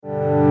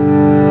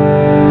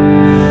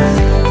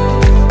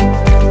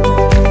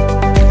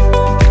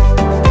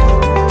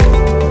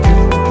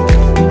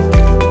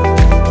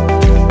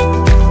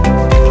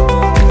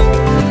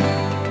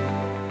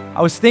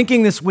I was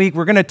thinking this week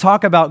we're going to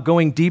talk about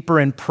going deeper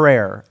in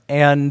prayer,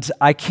 and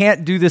I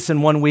can't do this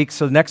in 1 week,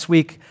 so next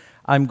week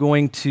I'm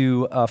going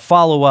to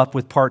follow up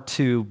with part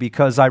 2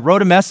 because I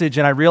wrote a message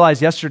and I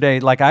realized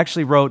yesterday, I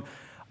actually wrote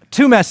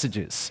 2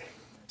 messages,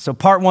 so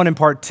part 1 and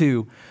part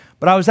 2,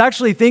 but I was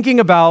actually thinking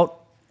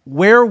about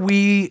where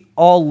we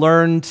all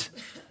learned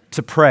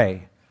to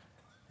pray.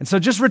 And so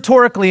just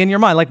rhetorically in your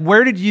mind,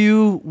 where did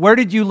you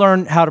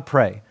learn how to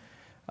pray?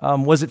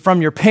 Was it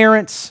from your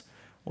parents?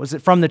 Was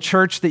it from the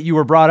church that you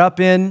were brought up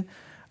in?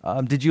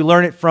 Did you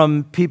learn it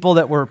from people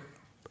that were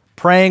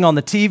praying on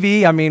the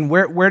TV? I mean,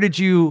 where did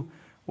you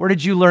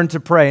learn to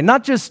pray? And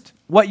not just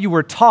what you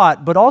were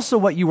taught, but also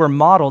what you were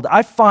modeled.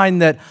 I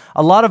find that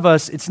a lot of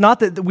us, it's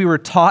not that we were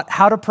taught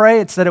how to pray,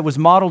 it's that it was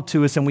modeled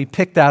to us and we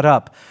picked that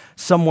up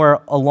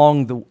somewhere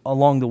along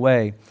the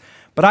way.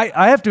 But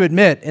I have to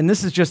admit, and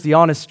this is just the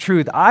honest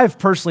truth, I've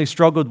personally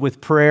struggled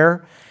with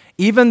prayer,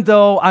 even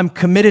though I'm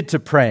committed to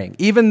praying,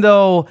 even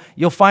though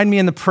you'll find me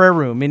in the prayer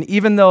room, and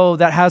even though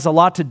that has a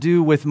lot to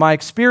do with my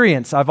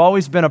experience. I've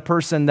always been a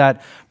person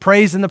that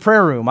prays in the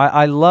prayer room.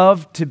 I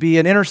love to be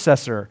an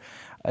intercessor.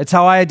 It's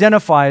how I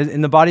identify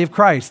in the body of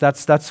Christ.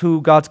 That's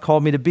who God's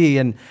called me to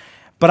be.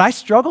 But I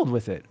struggled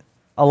with it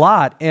a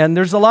lot, and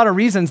there's a lot of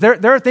reasons.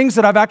 There are things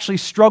that I've actually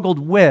struggled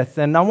with,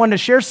 and I wanted to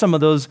share some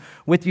of those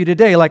with you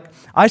today.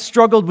 I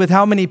struggled with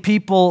how many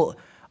people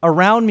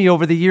around me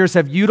over the years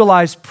have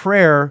utilized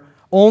prayer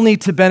only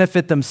to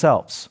benefit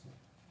themselves,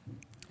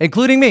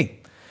 including me.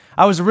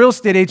 I was a real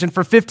estate agent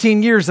for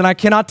 15 years, and I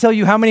cannot tell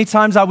you how many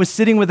times I was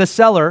sitting with a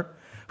seller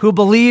who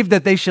believed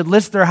that they should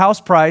list their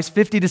house price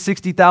 $50,000 to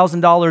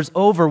 $60,000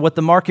 over what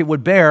the market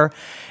would bear.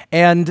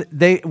 And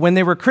when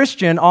they were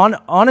Christian,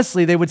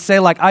 honestly, they would say,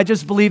 I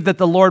just believe that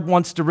the Lord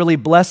wants to really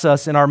bless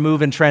us in our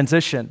move and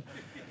transition.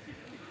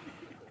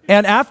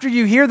 And after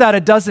you hear that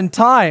a dozen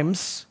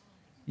times,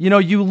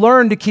 you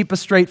learn to keep a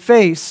straight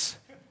face.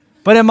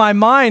 But in my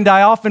mind,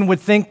 I often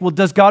would think, well,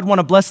 does God want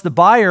to bless the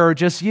buyer or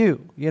just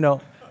you?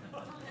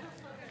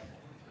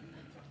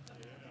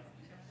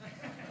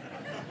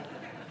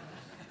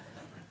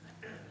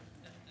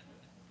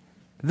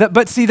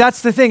 But see,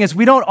 that's the thing, is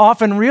we don't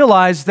often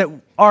realize that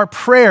our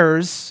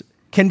prayers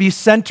can be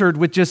centered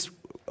with just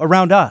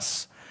around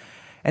us.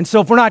 And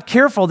so if we're not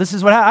careful, this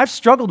is what I've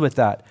struggled with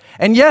that.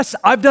 And yes,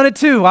 I've done it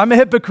too. I'm a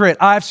hypocrite.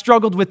 I've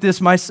struggled with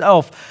this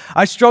myself.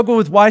 I struggle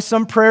with why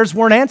some prayers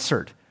weren't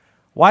answered.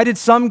 Why did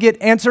some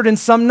get answered and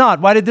some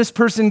not? Why did this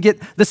person get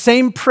the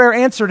same prayer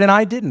answered and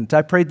I didn't?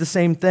 I prayed the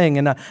same thing.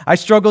 And I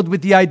struggled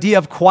with the idea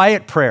of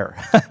quiet prayer.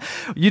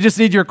 You just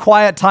need your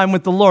quiet time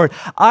with the Lord.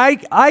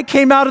 I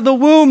came out of the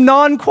womb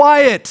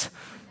non-quiet.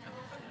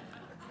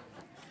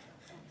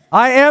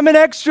 I am an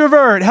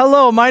extrovert.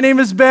 Hello, my name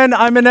is Ben.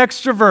 I'm an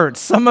extrovert.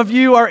 Some of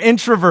you are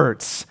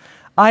introverts.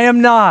 I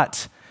am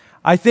not.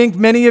 I think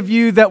many of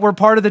you that were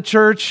part of the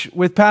church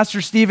with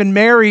Pastor Steve and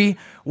Mary,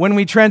 when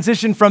we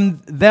transitioned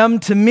from them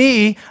to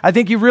me, I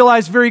think you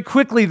realized very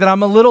quickly that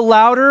I'm a little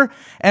louder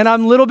and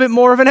I'm a little bit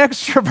more of an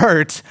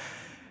extrovert.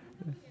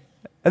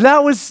 And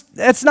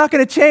that's not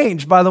going to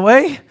change, by the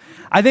way.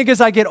 I think as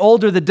I get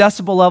older, the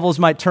decibel levels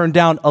might turn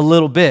down a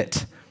little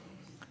bit.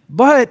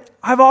 But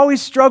I've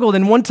always struggled.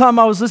 And one time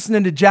I was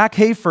listening to Jack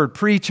Hayford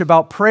preach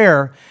about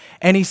prayer,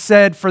 and he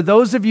said, for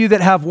those of you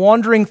that have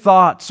wandering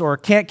thoughts or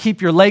can't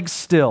keep your legs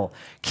still,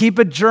 keep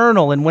a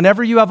journal, and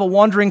whenever you have a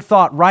wandering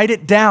thought, write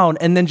it down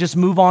and then just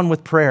move on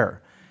with prayer.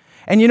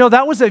 And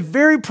that was a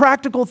very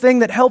practical thing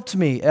that helped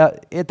me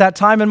at that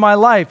time in my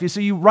life. So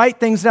you write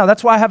things down.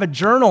 That's why I have a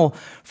journal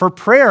for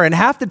prayer, and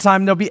half the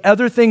time there'll be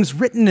other things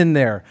written in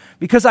there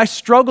because I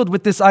struggled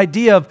with this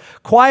idea of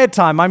quiet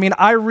time. I mean,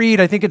 I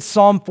think it's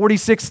Psalm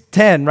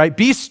 46:10, right?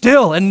 Be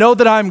still and know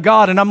that I'm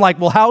God. And I'm like,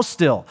 well, how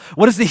still?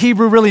 What does the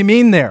Hebrew really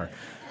mean there?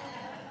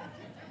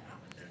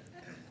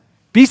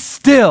 Be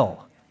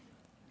still.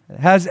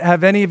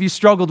 Have any of you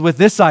struggled with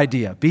this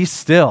idea? Be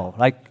still.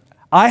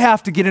 I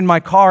have to get in my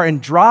car and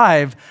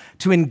drive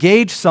to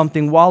engage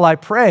something while I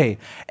pray.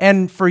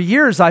 And for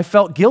years, I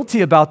felt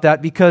guilty about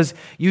that because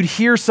you'd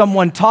hear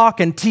someone talk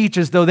and teach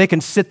as though they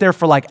can sit there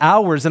for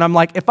hours. And I'm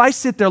like, if I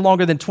sit there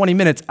longer than 20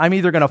 minutes, I'm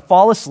either going to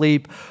fall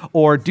asleep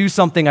or do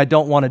something I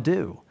don't want to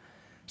do.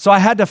 So I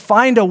had to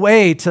find a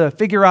way to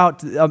figure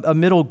out a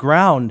middle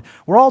ground.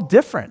 We're all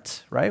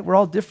different, right? We're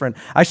all different.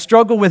 I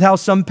struggle with how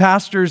some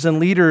pastors and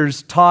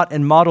leaders taught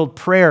and modeled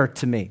prayer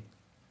to me.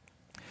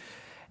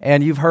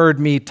 And you've heard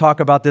me talk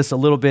about this a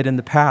little bit in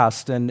the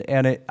past, and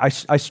I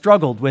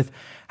struggled with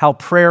how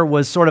prayer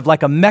was sort of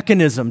like a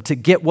mechanism to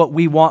get what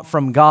we want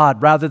from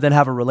God rather than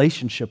have a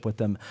relationship with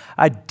Him.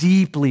 I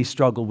deeply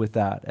struggle with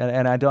that,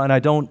 and I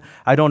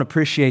don't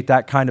appreciate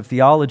that kind of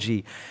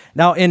theology.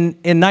 Now, in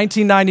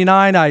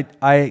 1999,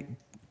 I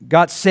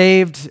got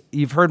saved.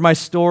 You've heard my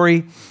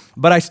story,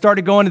 but I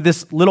started going to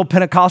this little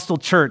Pentecostal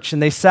church,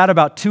 and they sat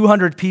about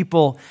 200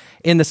 people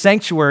in the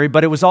sanctuary,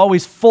 but it was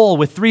always full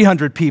with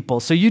 300 people.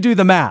 So you do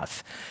the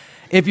math.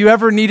 If you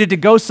ever needed to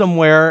go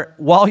somewhere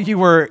while you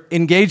were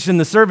engaged in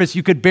the service,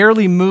 you could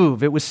barely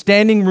move. It was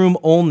standing room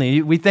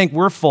only. We think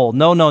we're full.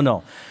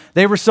 No.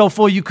 They were so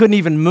full you couldn't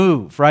even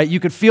move, right? You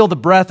could feel the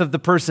breath of the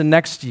person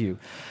next to you.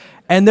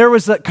 And there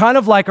was kind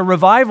of like a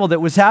revival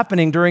that was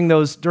happening during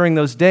those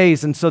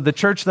days. And so the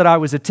church that I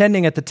was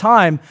attending at the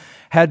time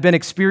had been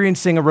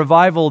experiencing a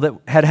revival that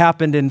had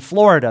happened in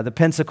Florida, the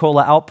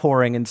Pensacola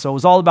outpouring. And so it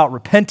was all about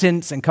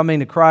repentance and coming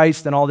to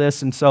Christ and all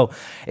this. And so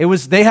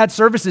they had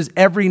services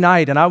every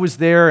night, and I was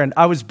there, and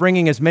I was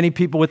bringing as many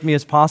people with me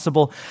as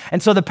possible.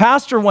 And so the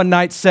pastor one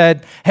night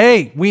said,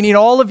 hey, we need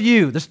all of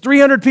you. There's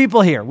 300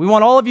 people here. We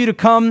want all of you to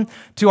come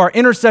to our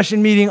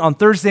intercession meeting on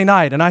Thursday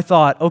night. And I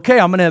thought,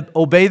 okay, I'm going to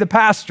obey the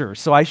pastor.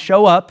 So I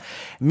show up,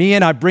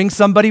 I bring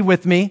somebody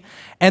with me,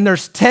 and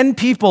there's 10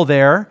 people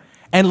there.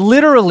 And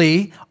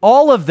literally,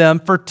 all of them,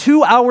 for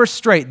 2 hours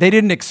straight, they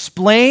didn't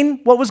explain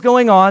what was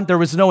going on. There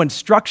was no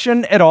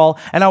instruction at all.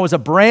 And I was a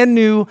brand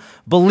new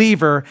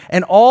believer.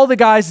 And all the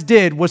guys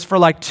did was for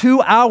like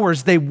 2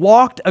 hours, they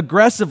walked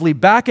aggressively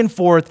back and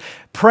forth,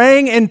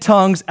 praying in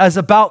tongues as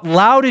about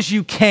loud as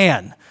you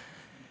can.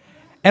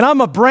 And I'm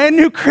a brand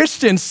new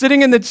Christian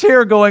sitting in the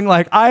chair going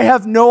like, I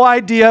have no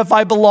idea if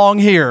I belong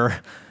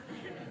here.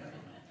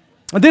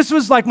 This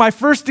was like my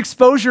first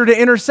exposure to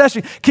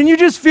intercession. Can you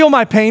just feel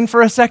my pain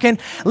for a second?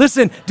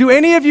 Listen, do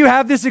any of you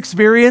have this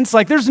experience?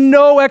 Like there's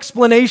no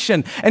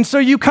explanation. And so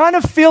you kind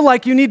of feel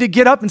like you need to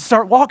get up and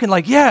start walking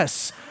like,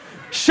 yes,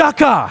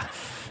 Shaka,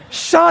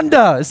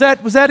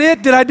 Shanda. Was that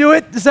it? Did I do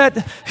it?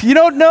 You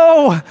don't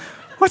know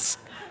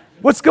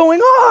what's going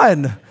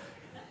on.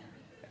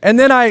 And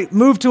then I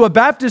moved to a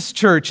Baptist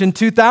church in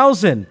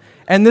 2000.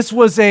 And this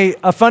was a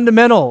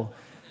fundamental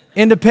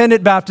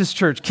Independent Baptist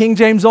church, King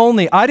James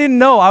only. I didn't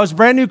know. I was a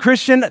brand new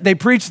Christian. They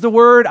preached the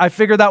word. I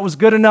figured that was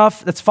good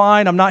enough. That's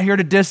fine. I'm not here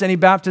to diss any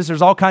Baptists.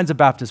 There's all kinds of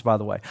Baptists, by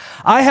the way.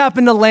 I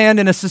happened to land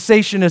in a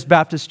cessationist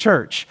Baptist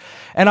church.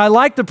 And I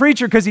liked the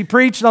preacher because he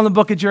preached on the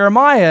book of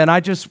Jeremiah, and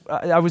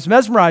I was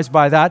mesmerized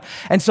by that.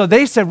 And so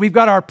they said, we've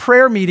got our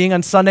prayer meeting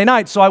on Sunday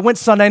night. So I went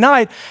Sunday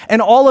night,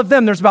 and all of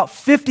them, there's about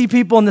 50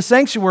 people in the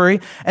sanctuary,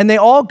 and they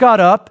all got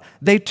up,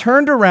 they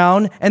turned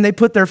around, and they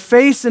put their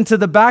face into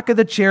the back of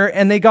the chair,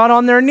 and they got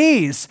on their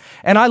knees.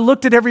 And I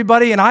looked at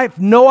everybody, and I have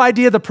no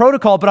idea the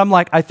protocol, but I'm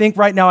like, I think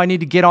right now I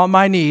need to get on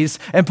my knees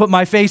and put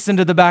my face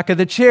into the back of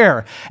the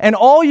chair. And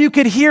all you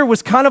could hear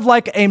was kind of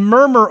like a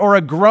murmur or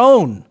a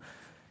groan.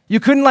 You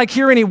couldn't like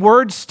hear any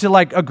words to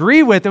like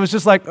agree with. It was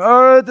just like,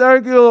 oh,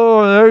 thank you,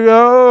 Lord, there you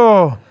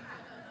go.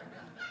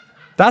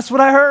 That's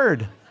what I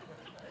heard.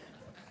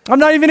 I'm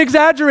not even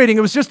exaggerating.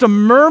 It was just a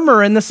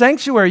murmur in the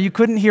sanctuary. You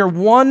couldn't hear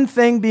one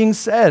thing being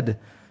said.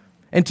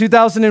 In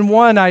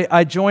 2001,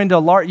 I joined a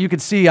large, you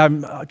could see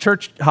I'm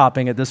church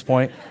hopping at this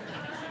point.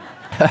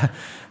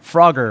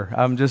 Frogger,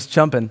 I'm just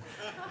chumping.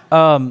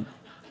 I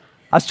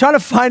was trying to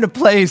find a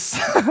place.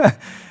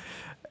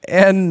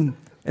 And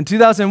in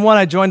 2001,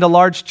 I joined a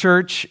large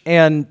church,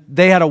 and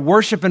they had a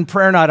worship and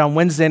prayer night on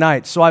Wednesday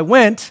night. So I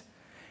went,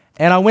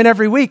 and I went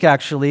every week,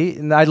 actually.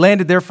 And I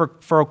landed there for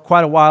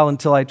quite a while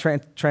until I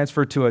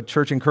transferred to a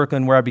church in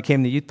Kirkland where I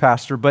became the youth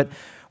pastor. But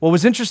what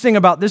was interesting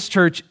about this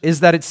church is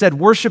that it said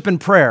worship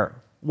and prayer.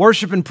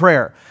 Worship and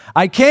prayer.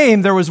 I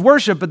came, there was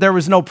worship, but there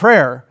was no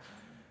prayer.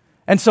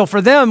 And so for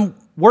them,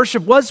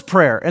 worship was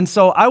prayer. And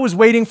so I was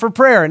waiting for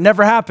prayer. It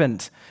never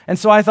happened. And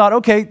so I thought,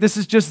 okay,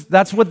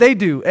 that's what they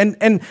do.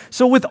 And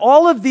so with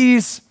all of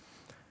these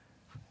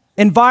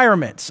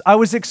environments, I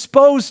was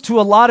exposed to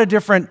a lot of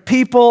different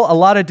people, a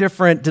lot of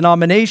different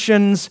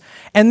denominations.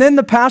 And then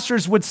the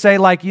pastors would say,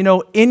 like,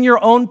 in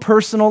your own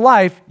personal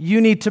life,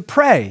 you need to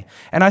pray.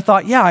 And I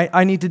thought, yeah,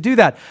 I need to do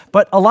that.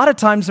 But a lot of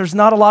times there's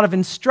not a lot of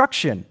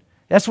instruction.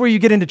 That's where you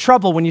get into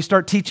trouble when you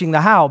start teaching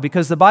the how,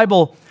 because the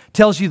Bible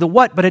tells you the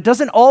what, but it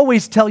doesn't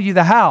always tell you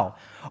the how,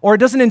 or it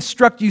doesn't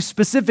instruct you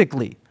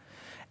specifically.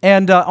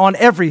 And on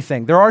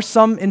everything. There are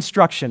some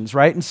instructions,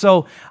 right? And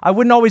so I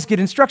wouldn't always get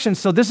instructions.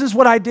 So this is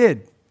what I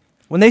did.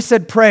 When they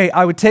said pray,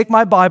 I would take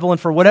my Bible, and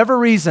for whatever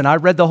reason, I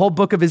read the whole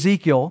book of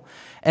Ezekiel,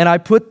 and I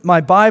put my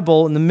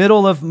Bible in the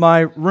middle of my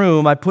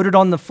room. I put it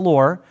on the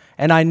floor,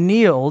 and I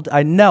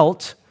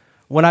knelt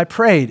when I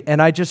prayed,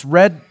 and I just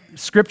read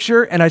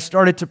scripture, and I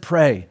started to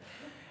pray.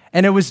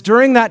 And it was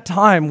during that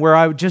time where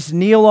I would just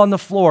kneel on the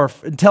floor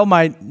until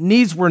my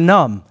knees were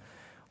numb,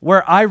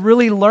 where I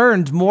really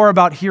learned more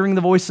about hearing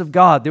the voice of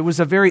God. It was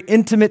a very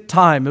intimate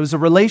time. It was a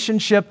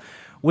relationship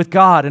with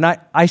God. And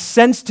I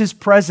sensed His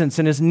presence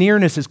and His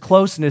nearness, His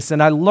closeness,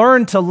 and I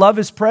learned to love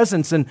His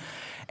presence.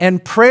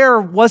 And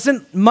prayer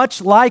wasn't much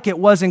like it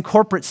was in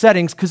corporate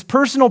settings, because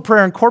personal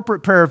prayer and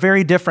corporate prayer are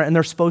very different, and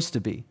they're supposed to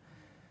be.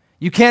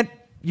 You can't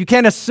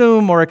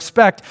assume or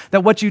expect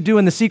that what you do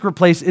in the secret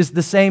place is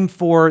the same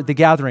for the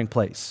gathering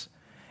place.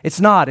 It's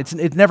not.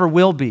 It never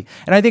will be.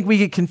 And I think we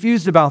get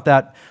confused about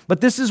that. But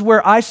this is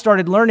where I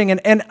started learning.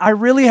 And I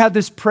really had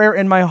this prayer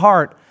in my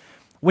heart,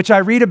 which I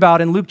read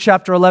about in Luke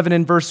chapter 11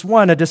 and verse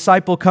 1. A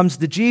disciple comes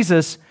to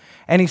Jesus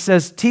and he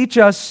says, teach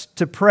us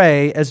to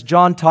pray as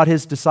John taught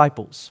his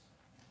disciples.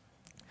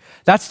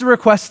 That's the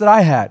request that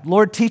I had.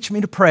 Lord, teach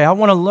me to pray. I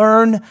want to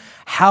learn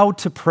how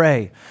to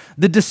pray.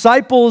 The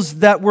disciples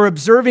that were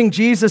observing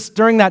Jesus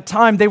during that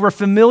time, they were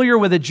familiar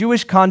with a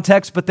Jewish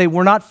context, but they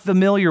were not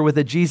familiar with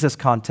a Jesus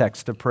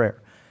context of prayer.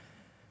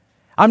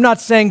 I'm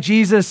not saying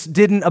Jesus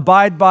didn't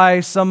abide by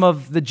some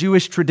of the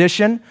Jewish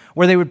tradition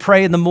where they would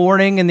pray in the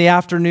morning, in the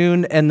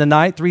afternoon, and the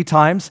night 3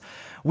 times.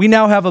 We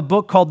now have a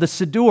book called the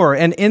Siddur,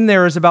 and in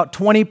there is about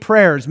 20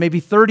 prayers, maybe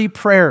 30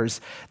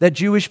 prayers that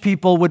Jewish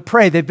people would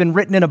pray. They've been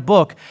written in a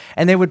book,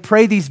 and they would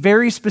pray these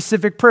very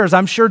specific prayers.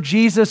 I'm sure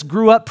Jesus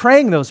grew up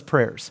praying those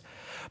prayers,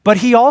 but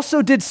he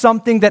also did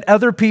something that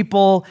other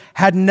people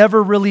had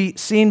never really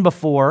seen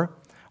before.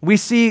 We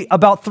see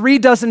about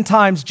 36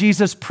 times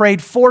Jesus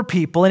prayed for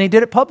people, and he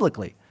did it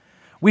publicly.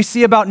 We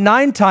see about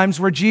 9 times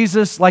where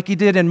Jesus, like he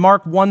did in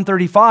Mark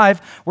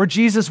 1:35, where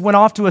Jesus went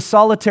off to a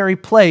solitary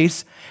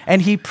place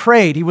and he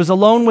prayed. He was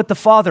alone with the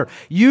Father,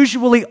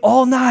 usually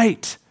all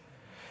night.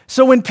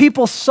 So when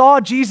people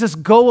saw Jesus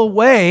go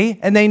away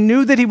and they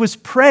knew that he was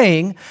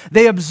praying,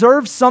 they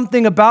observed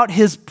something about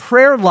his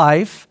prayer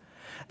life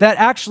that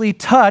actually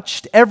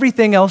touched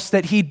everything else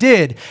that he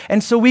did.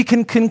 And so we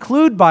can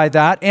conclude by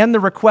that and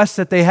the requests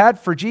that they had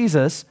for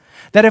Jesus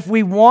that if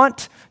we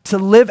want to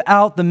live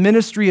out the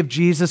ministry of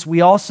Jesus,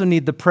 we also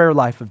need the prayer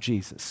life of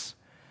Jesus.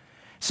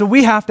 So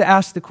we have to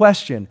ask the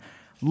question,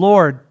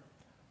 Lord,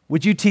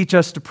 would you teach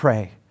us to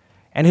pray?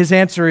 And his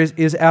answer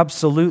is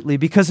absolutely,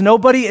 because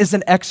nobody is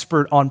an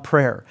expert on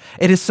prayer.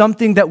 It is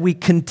something that we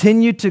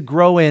continue to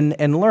grow in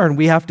and learn.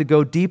 We have to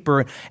go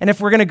deeper. And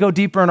if we're going to go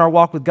deeper in our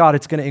walk with God,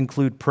 it's going to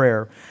include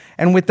prayer.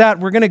 And with that,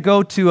 we're going to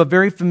go to a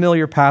very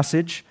familiar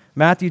passage,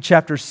 Matthew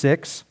chapter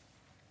 6.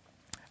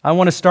 I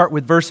want to start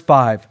with verse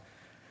 5.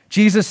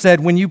 Jesus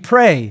said, when you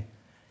pray,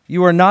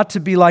 you are not to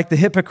be like the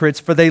hypocrites,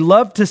 for they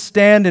love to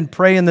stand and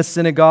pray in the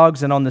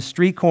synagogues and on the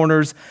street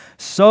corners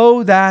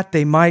so that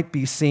they might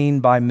be seen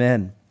by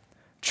men.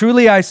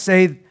 Truly I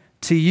say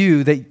to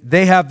you that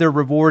they have their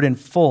reward in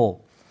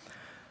full.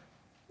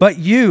 But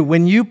you,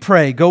 when you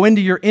pray, go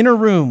into your inner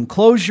room,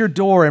 close your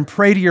door, and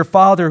pray to your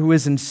Father who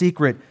is in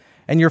secret.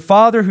 And your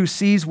Father who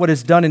sees what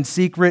is done in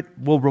secret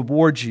will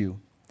reward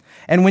you.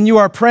 And when you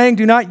are praying,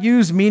 do not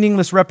use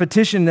meaningless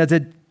repetition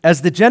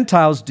as the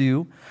Gentiles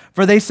do,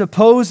 for they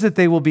suppose that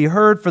they will be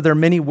heard for their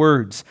many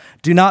words.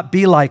 Do not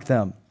be like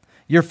them.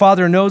 Your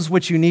Father knows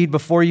what you need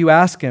before you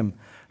ask him.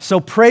 So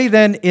pray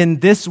then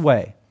in this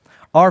way.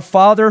 Our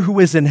Father who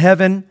is in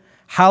heaven,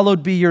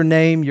 hallowed be your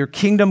name. Your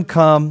kingdom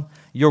come,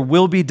 your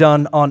will be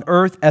done on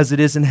earth as it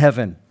is in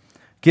heaven.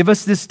 Give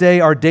us this day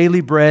our daily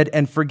bread,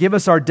 and forgive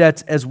us our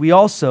debts as we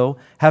also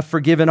have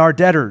forgiven our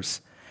debtors.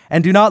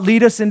 And do not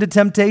lead us into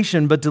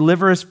temptation, but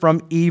deliver us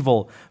from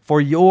evil. For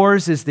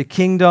yours is the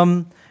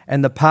kingdom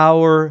and the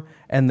power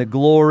and the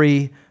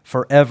glory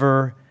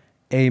forever.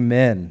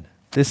 Amen.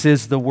 This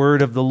is the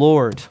word of the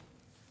Lord.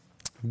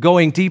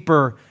 Going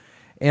deeper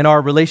in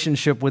our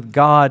relationship with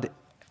God,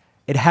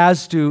 it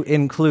has to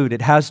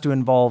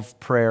involve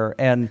prayer.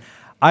 And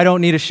I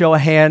don't need a show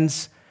of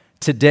hands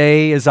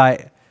today as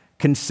I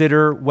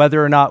consider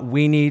whether or not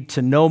we need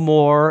to know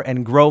more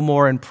and grow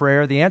more in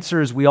prayer. The answer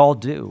is we all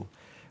do.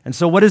 And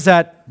so what does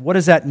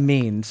that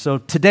mean? So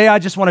today I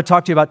just want to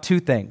talk to you about 2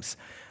 things.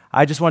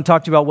 I just want to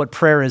talk to you about what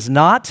prayer is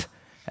not,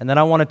 and then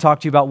I want to talk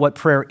to you about what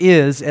prayer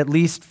is, at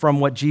least from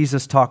what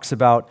Jesus talks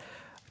about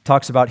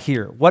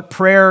here. What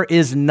prayer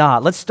is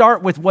not. Let's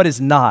start with what is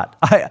not.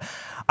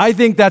 I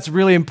think that's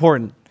really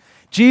important.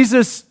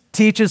 Jesus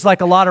teaches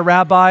like a lot of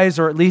rabbis,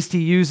 or at least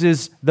he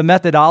uses the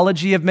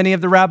methodology of many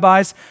of the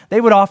rabbis. They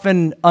would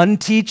often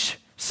unteach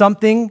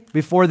something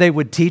before they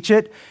would teach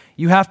it.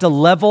 You have to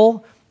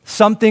level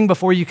something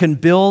before you can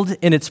build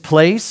in its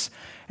place.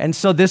 And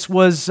so this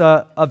was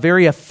a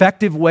very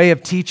effective way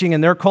of teaching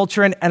in their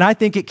culture. And I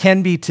think it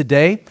can be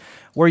today,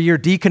 where you're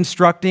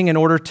deconstructing in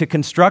order to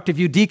construct. If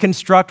you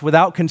deconstruct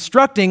without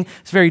constructing,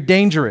 it's very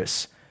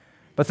dangerous.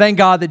 But thank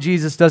God that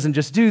Jesus doesn't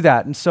just do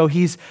that. And so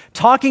he's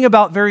talking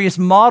about various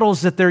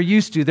models that they're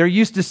used to. They're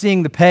used to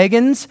seeing the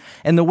pagans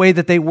and the way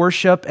that they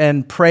worship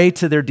and pray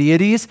to their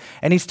deities.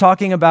 And he's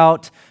talking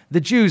about the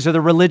Jews, or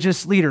the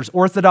religious leaders,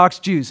 Orthodox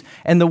Jews,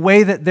 and the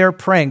way that they're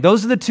praying.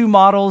 Those are the 2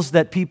 models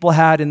that people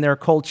had in their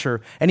culture.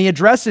 And he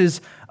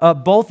addresses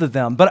both of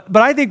them. But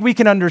I think we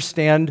can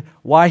understand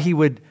why he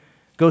would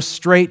go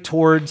straight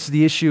towards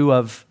the issue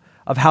of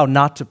how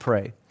not to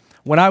pray.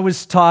 When I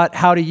was taught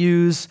how to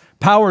use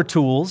power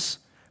tools,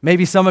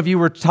 maybe some of you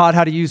were taught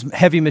how to use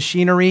heavy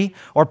machinery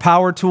or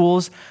power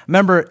tools.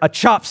 Remember a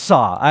chop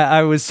saw.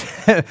 I was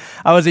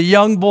a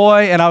young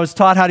boy and I was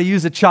taught how to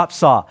use a chop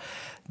saw.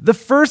 The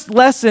first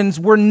lessons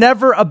were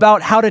never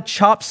about how to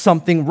chop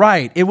something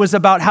right. It was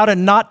about how to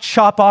not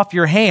chop off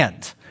your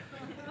hand.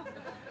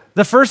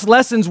 The first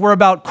lessons were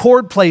about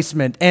cord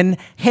placement and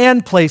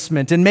hand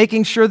placement and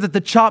making sure that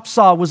the chop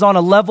saw was on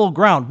a level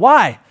ground.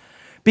 Why?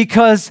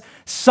 Because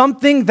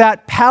something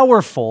that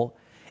powerful,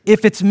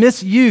 if it's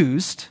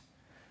misused,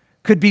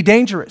 could be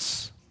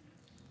dangerous.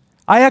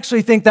 I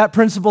actually think that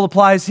principle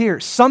applies here.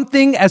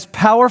 Something as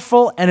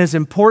powerful and as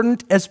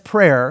important as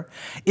prayer,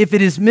 if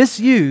it is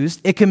misused,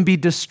 it can be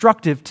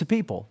destructive to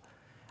people.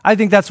 I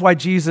think that's why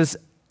Jesus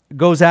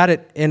goes at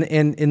it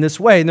in this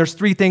way. And there's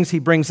three things he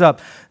brings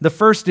up. The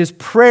first is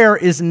prayer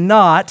is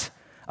not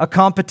a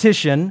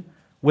competition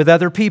with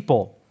other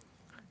people.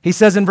 He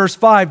says in verse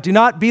 5, do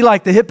not be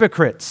like the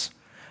hypocrites.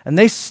 And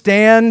they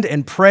stand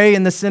and pray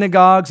in the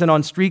synagogues and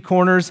on street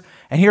corners.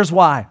 And here's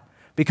why.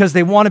 Because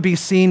they want to be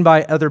seen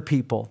by other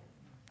people.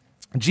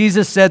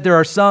 Jesus said there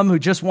are some who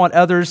just want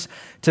others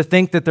to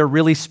think that they're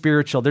really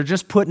spiritual. They're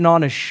just putting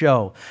on a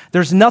show.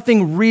 There's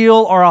nothing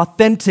real or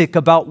authentic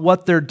about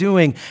what they're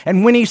doing.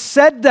 And when he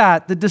said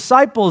that, the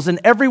disciples and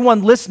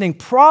everyone listening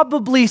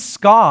probably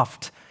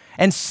scoffed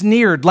and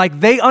sneered like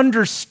they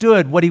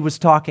understood what he was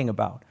talking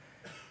about.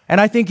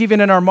 And I think even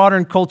in our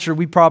modern culture,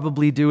 we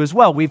probably do as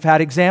well. We've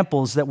had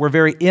examples that were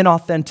very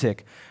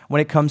inauthentic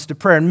when it comes to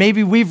prayer. And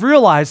maybe we've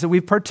realized that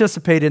we've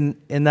participated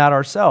in that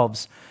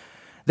ourselves.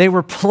 They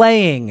were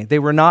playing, they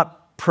were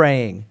not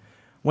praying.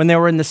 When they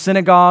were in the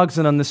synagogues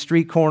and on the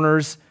street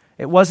corners,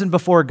 it wasn't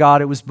before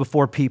God, it was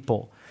before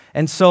people.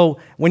 And so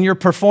when you're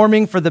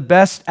performing for the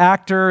best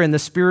actor in the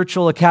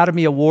Spiritual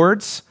Academy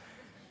Awards,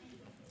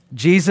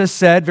 Jesus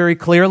said very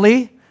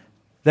clearly,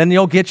 then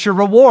you'll get your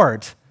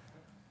reward.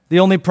 The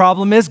only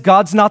problem is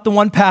God's not the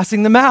one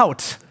passing them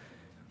out.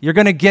 You're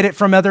going to get it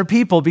from other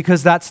people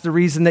because that's the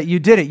reason that you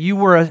did it. You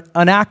were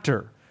an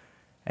actor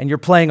and you're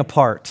playing a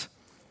part.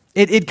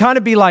 It'd kind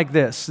of be like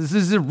this. This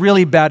is a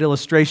really bad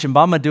illustration,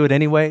 but I'm going to do it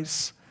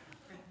anyways.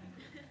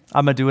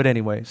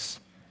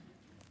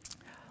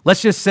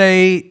 Let's just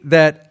say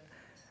that,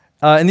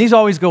 and these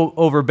always go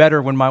over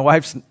better when my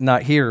wife's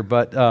not here,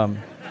 but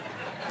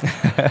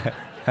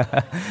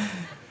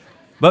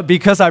but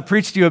because I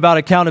preached to you about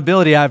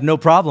accountability, I have no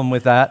problem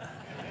with that.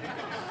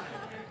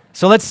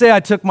 So let's say I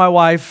took my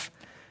wife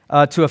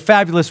to a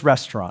fabulous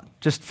restaurant,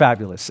 just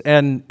fabulous.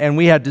 And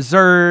we had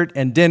dessert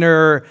and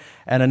dinner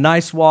and a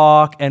nice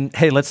walk. And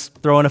hey, let's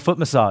throw in a foot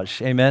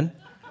massage. Amen?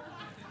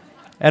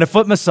 And a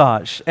foot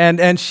massage.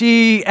 And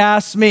she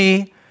asked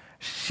me,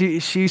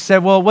 she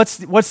said, well, what's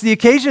the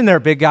occasion there,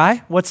 big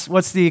guy? What's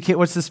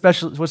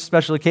the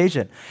special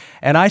occasion?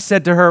 And I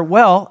said to her,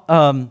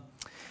 well,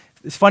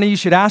 it's funny you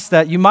should ask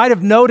that. You might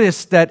have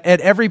noticed that at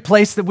every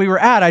place that we were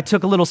at, I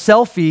took a little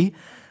selfie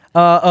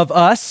of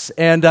us.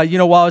 And,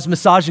 while I was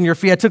massaging your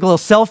feet, I took a little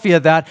selfie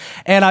of that.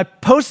 And I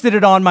posted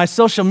it on my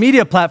social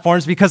media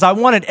platforms because I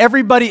wanted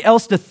everybody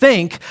else to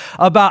think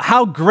about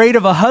how great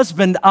of a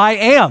husband I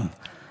am.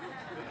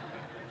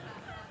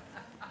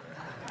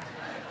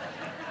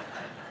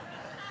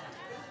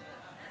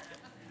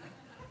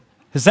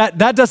 Because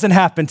that doesn't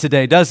happen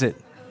today, does it?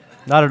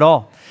 Not at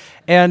all.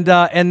 And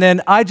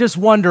then I just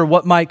wonder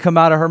what might come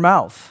out of her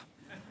mouth.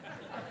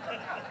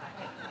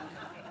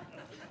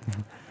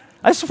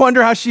 I just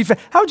wonder how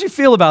would you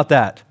feel about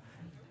that?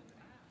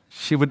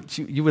 You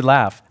would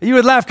laugh. You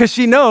would laugh because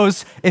she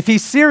knows if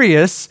he's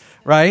serious,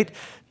 right,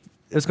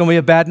 it's going to be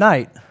a bad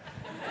night.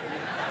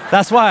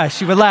 That's why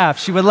she would laugh.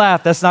 She would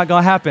laugh. That's not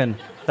going to happen.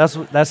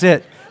 That's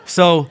it.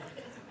 So,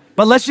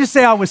 but let's just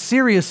say I was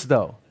serious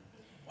though.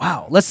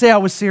 Wow. Let's say I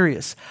was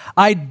serious.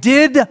 I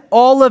did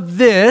all of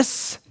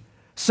this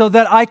so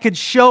that I could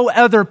show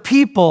other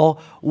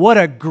people what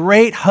a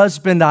great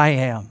husband I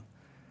am.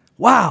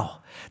 Wow.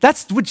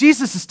 That's what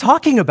Jesus is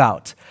talking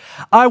about.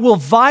 I will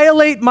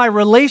violate my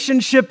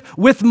relationship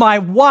with my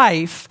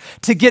wife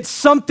to get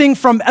something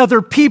from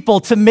other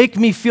people to make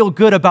me feel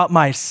good about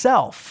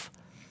myself.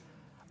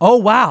 Oh,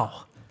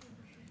 wow.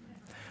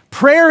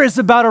 Prayer is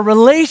about a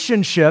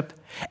relationship,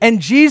 and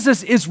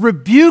Jesus is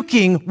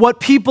rebuking what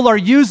people are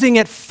using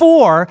it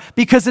for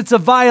because it's a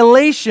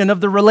violation of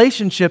the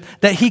relationship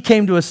that he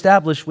came to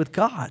establish with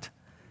God.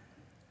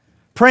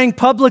 Praying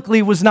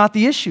publicly was not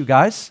the issue,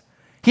 guys.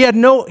 He had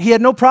no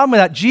problem with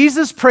that.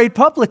 Jesus prayed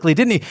publicly,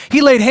 didn't he? He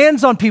laid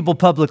hands on people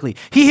publicly.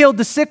 He healed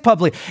the sick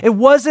publicly. It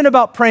wasn't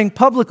about praying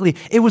publicly.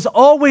 It was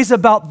always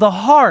about the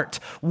heart.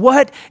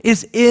 What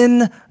is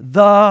in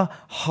the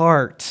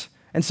heart?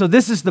 And so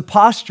this is the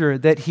posture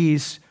that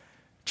he's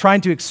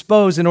trying to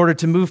expose in order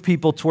to move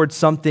people towards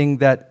something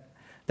that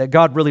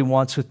God really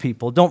wants with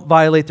people. Don't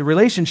violate the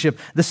relationship.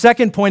 The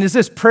second point is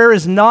this: prayer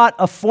is not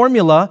a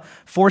formula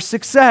for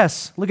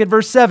success. Look at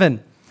verse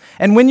 7.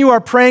 And when you are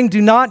praying, do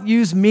not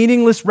use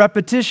meaningless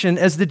repetition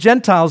as the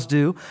Gentiles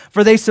do,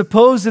 for they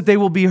suppose that they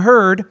will be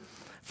heard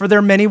for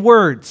their many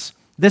words.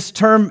 This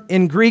term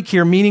in Greek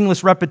here,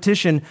 meaningless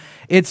repetition,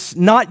 it's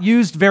not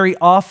used very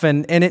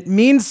often, and it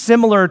means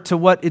similar to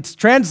what it's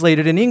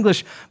translated in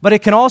English, but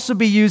it can also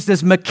be used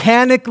as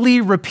mechanically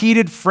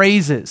repeated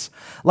phrases,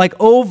 like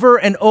over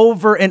and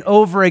over and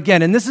over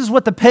again. And this is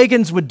what the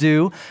pagans would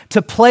do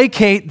to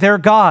placate their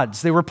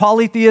gods. They were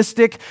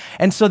polytheistic,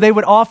 and so they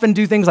would often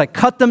do things like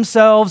cut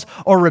themselves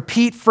or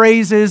repeat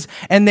phrases,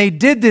 and they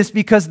did this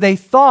because they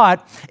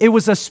thought it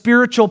was a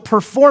spiritual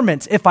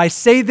performance. If I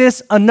say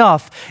this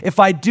enough, if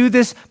I do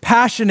this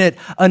passionate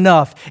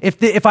enough,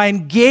 if I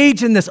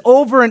engage in this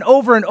over and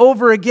over and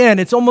over again,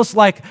 it's almost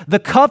like the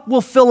cup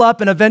will fill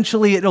up and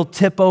eventually it'll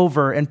tip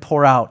over and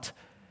pour out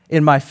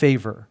in my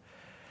favor.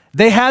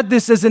 They had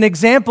this as an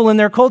example in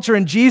their culture,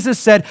 and Jesus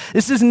said,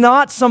 this is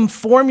not some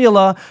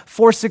formula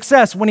for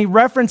success. When he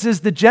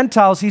references the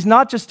Gentiles, he's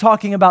not just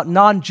talking about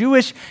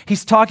non-Jewish,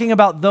 he's talking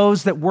about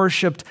those that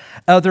worshiped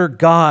other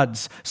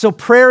gods. So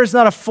prayer is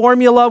not a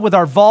formula with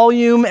our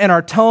volume and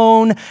our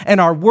tone and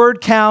our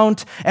word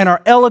count and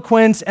our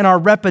eloquence and our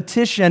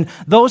repetition.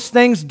 Those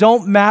things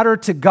don't matter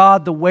to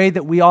God the way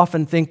that we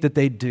often think that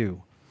they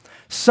do.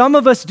 Some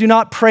of us do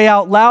not pray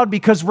out loud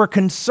because we're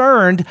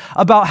concerned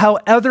about how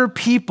other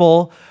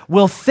people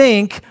will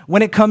think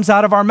when it comes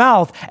out of our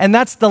mouth. And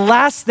that's the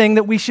last thing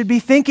that we should be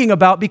thinking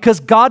about, because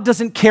God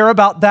doesn't care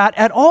about that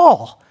at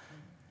all.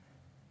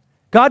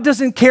 God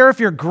doesn't care if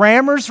your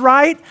grammar's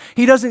right.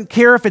 He doesn't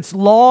care if it's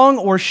long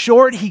or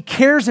short. He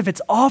cares if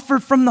it's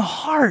offered from the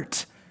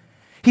heart.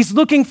 He's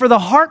looking for the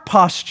heart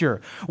posture.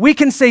 We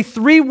can say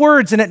 3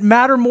 words and it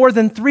matter more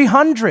than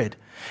 300.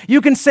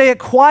 You can say it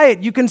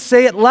quiet. You can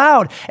say it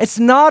loud. It's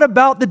not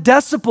about the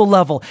decibel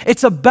level.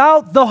 It's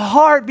about the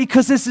heart,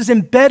 because this is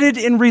embedded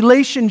in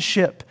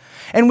relationship.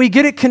 And we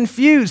get it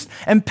confused.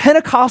 And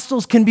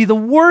Pentecostals can be the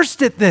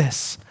worst at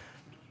this.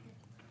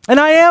 And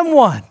I am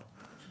one.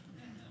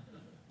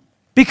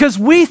 Because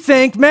we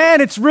think,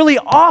 man, it's really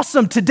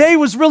awesome. Today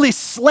was really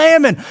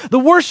slamming. The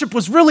worship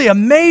was really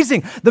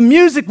amazing. The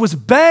music was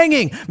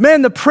banging.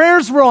 Man, the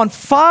prayers were on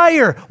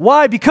fire.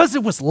 Why? Because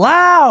it was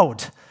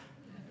loud.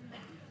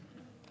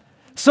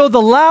 So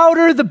the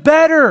louder, the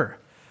better.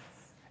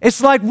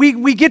 It's like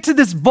we get to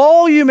this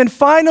volume, and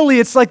finally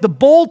it's like the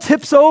bowl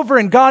tips over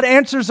and God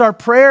answers our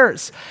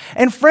prayers.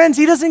 And friends,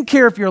 he doesn't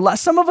care if you're loud.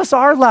 Some of us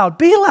are loud.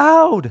 Be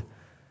loud.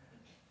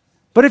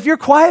 But if you're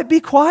quiet,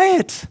 be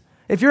quiet.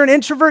 If you're an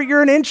introvert,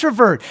 you're an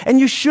introvert. And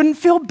you shouldn't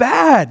feel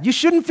bad. You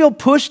shouldn't feel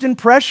pushed and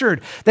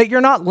pressured that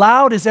you're not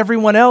loud as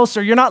everyone else,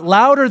 or you're not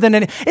louder than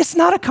any. It's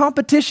not a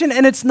competition,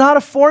 and it's not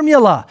a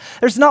formula.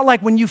 There's not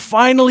like when you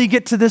finally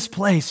get to this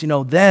place,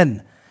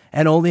 then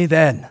and only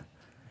then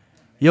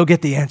you'll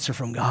get the answer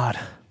from God.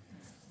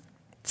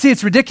 See,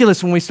 it's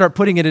ridiculous when we start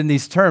putting it in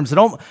these terms. It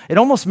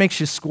almost makes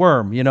you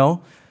squirm,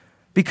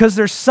 because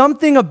there's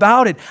something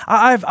about it.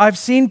 I've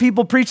seen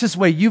people preach this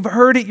way. You've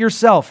heard it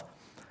yourself,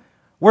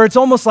 where it's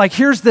almost like,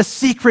 here's the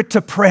secret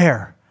to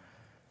prayer.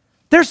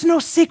 There's no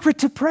secret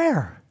to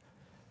prayer.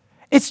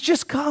 It's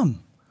just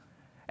come.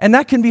 And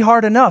that can be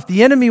hard enough.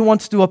 The enemy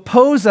wants to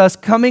oppose us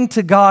coming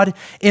to God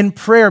in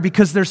prayer,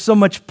 because there's so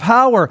much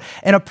power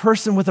in a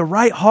person with a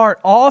right heart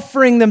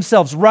offering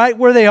themselves right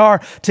where they are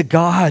to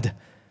God.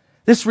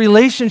 This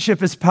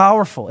relationship is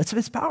powerful.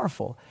 It's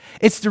powerful.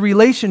 It's the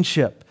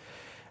relationship.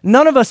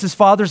 None of us as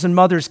fathers and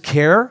mothers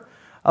care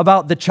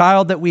about the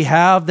child that we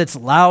have that's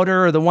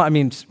louder, or the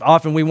one,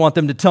 often we want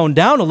them to tone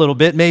down a little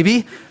bit,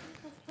 maybe.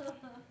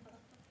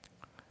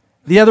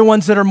 The other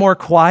ones that are more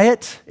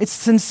quiet, it's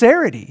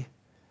sincerity.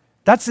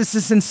 It's the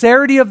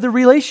sincerity of the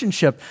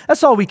relationship.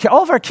 That's all we care.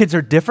 All of our kids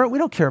are different. We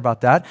don't care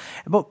about that.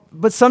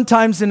 But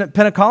sometimes in a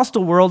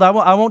Pentecostal world, I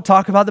won't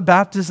talk about the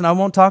Baptists, and I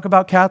won't talk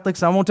about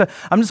Catholics. I'm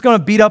just going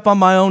to beat up on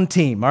my own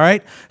team, all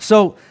right?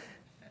 So,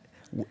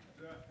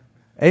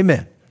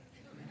 amen.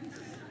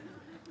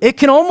 It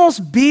can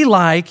almost be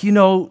like,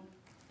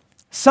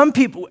 some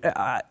people,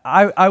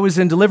 I was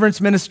in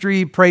deliverance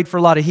ministry, prayed for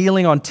a lot of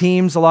healing on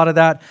teams, a lot of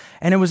that,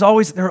 and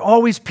there are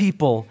always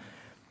people.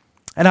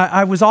 And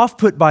I was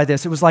off-put by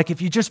this. It was like,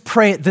 if you just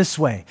pray it this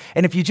way,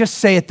 and if you just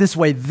say it this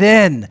way,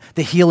 then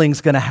the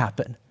healing's going to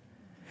happen.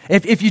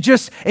 If you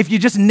just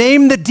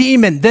name the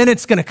demon, then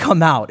it's going to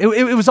come out.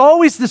 It was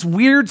always this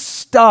weird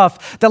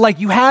stuff that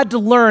you had to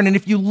learn. And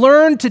if you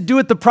learn to do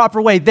it the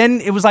proper way,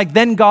 then it was like,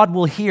 then God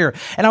will hear.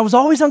 And I was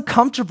always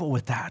uncomfortable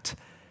with that,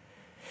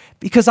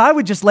 because I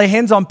would just lay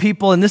hands on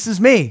people, and this is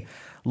me.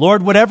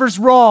 Lord, whatever's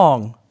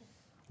wrong,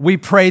 we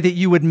pray that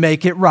you would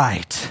make it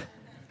right.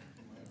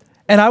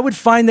 And I would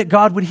find that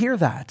God would hear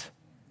that.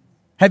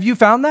 Have you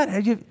found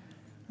that?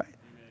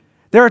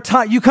 There are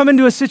times you come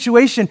into a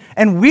situation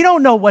and we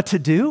don't know what to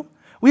do.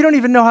 We don't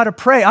even know how to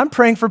pray. I'm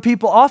praying for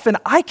people often.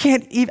 I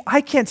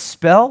can't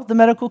spell the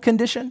medical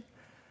condition.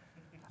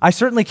 I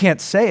certainly can't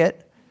say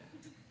it.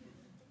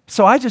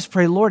 So I just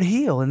pray, Lord,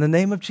 heal in the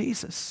name of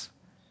Jesus.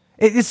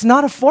 It's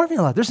not a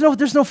formula. There's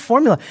no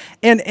formula.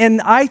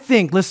 And I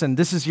think, listen,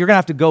 you're going to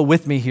have to go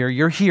with me here.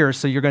 You're here,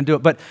 so you're going to do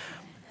it. But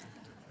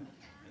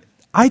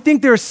I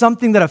think there is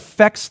something that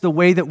affects the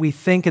way that we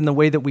think and the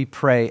way that we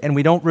pray, and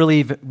we don't really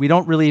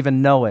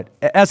even know it.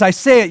 As I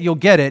say it, you'll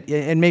get it,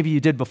 and maybe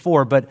you did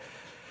before, but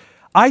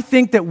I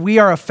think that we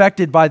are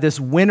affected by this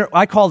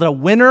I call it a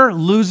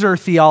winner-loser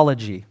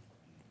theology.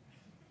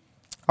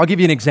 I'll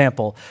give you an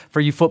example for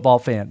you football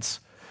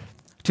fans.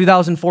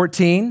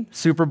 2014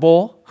 Super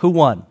Bowl, who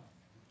won?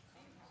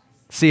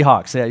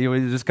 Seahawks. Yeah,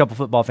 there's a couple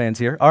football fans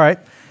here. All right.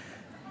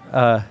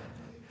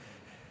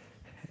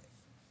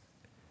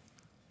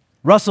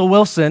 Russell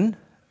Wilson,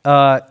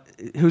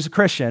 who's a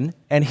Christian,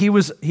 and he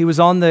was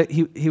in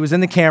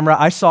the camera.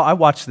 I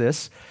watched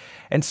this,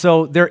 and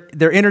so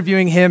they're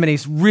interviewing him, and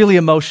he's really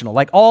emotional.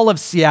 Like all of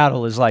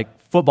Seattle is like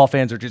football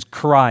fans are just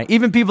crying.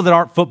 Even people that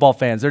aren't football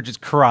fans, they're just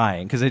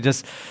crying because they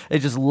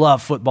just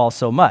love football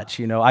so much.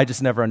 I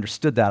just never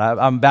understood that.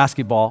 I'm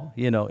basketball,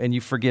 and you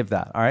forgive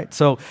that, all right?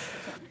 So,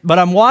 but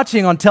I'm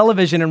watching on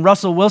television and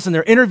Russell Wilson,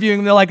 they're interviewing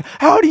him. They're like,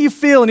 how do you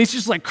feel? And he's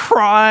just like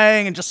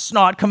crying and just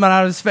snot coming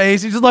out of his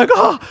face. He's just like,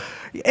 oh.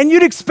 And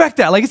you'd expect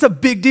that. Like, it's a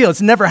big deal.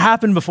 It's never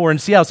happened before in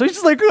Seattle. So he's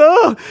just like,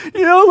 oh,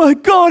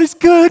 like, God is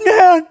good,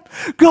 man.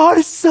 God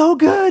is so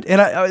good.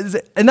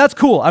 And that's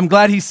cool. I'm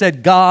glad he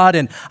said God,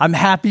 and I'm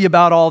happy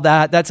about all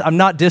that. I'm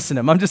not dissing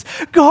him. I'm just,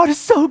 God is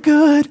so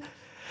good.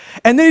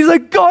 And then he's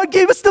like, God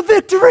gave us the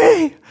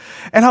victory.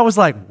 And I was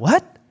like,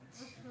 what?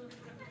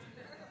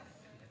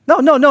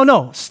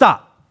 No.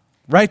 Stop.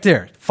 Right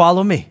there.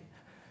 Follow me.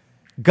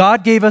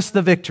 God gave us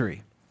the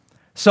victory.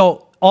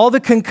 So all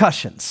the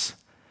concussions.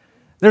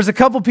 There's a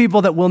couple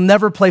people that will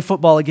never play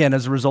football again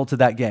as a result of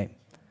that game.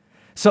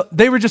 So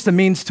they were just a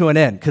means to an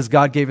end because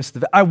God gave us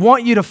I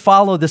want you to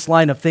follow this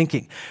line of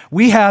thinking.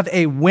 We have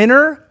a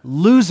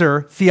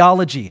winner-loser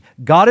theology.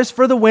 God is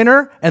for the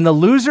winner, and the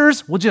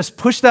losers will just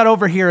push that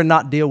over here and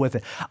not deal with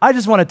it. I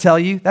just want to tell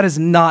you, that is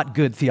not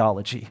good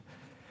theology.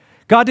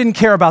 God didn't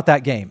care about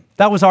that game.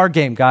 That was our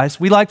game, guys.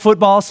 We like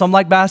football, some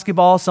like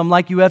basketball, some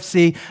like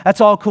UFC.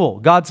 That's all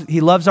cool.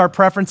 He loves our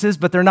preferences,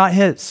 but they're not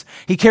his.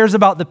 He cares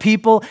about the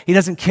people. He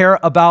doesn't care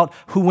about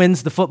who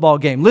wins the football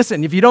game.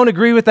 Listen, if you don't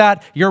agree with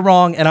that, you're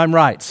wrong and I'm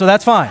right. So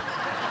that's fine.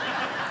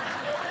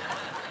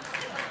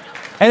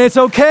 And it's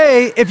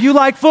okay if you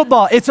like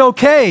football. It's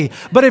okay.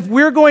 But if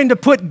we're going to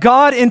put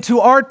God into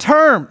our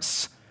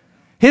terms,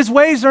 his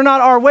ways are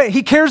not our way.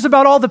 He cares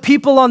about all the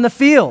people on the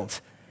field.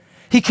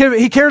 He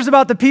cares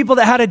about the people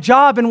that had a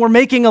job and were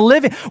making a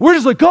living. We're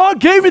just like,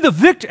 God gave me the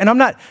victory. And I'm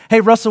not,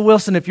 hey, Russell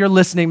Wilson, if you're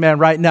listening, man,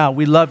 right now,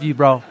 we love you,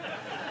 bro.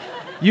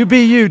 You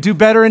be you. Do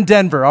better in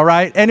Denver, all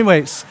right?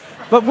 Anyways,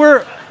 but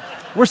we're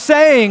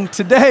saying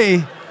today,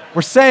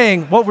 what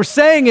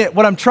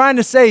I'm trying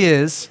to say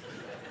is,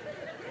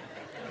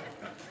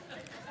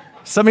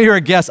 some of you are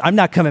guests, I'm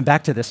not coming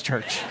back to this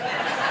church.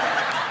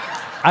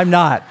 I'm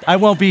not. I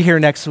won't be here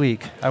next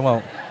week. I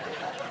won't.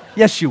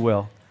 Yes, you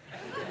will.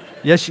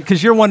 Yes,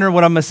 because you're wondering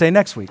what I'm going to say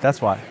next week.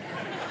 That's why.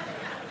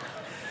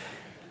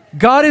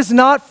 God is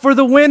not for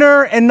the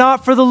winner and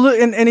not for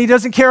and he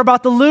doesn't care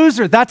about the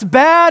loser. That's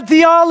bad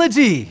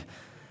theology.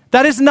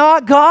 That is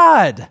not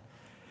God.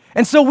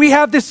 And so we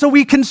have this, so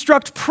we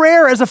construct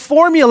prayer as a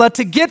formula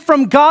to get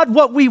from God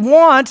what we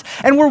want,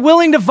 and we're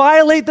willing to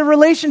violate the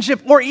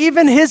relationship or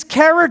even his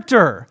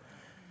character.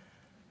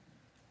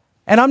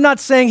 And I'm not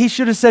saying he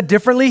should have said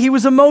differently. He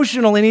was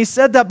emotional and he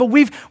said that, but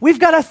we've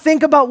got to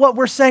think about what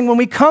we're saying. When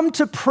we come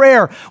to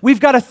prayer, we've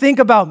got to think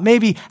about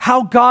maybe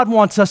how God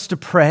wants us to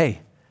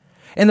pray.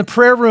 In the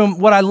prayer room,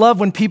 what I love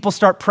when people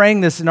start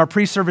praying this in our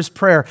pre-service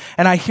prayer,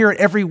 and I hear it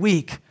every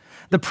week,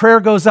 the prayer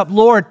goes up,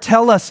 Lord,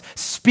 tell us,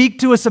 speak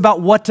to us about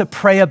what to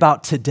pray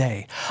about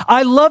today.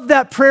 I love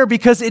that prayer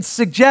because it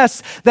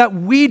suggests that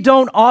we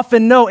don't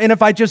often know. And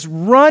if I just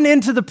run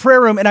into the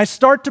prayer room and I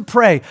start to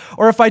pray,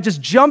 or if I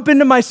just jump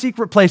into my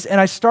secret place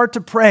and I start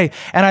to pray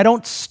and I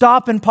don't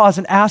stop and pause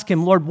and ask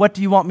him, Lord, what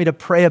do you want me to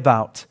pray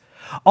about?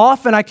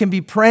 Often I can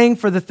be praying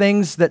for the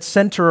things that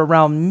center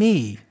around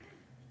me.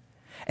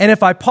 And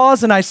if I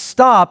pause and I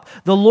stop,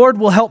 the Lord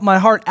will help my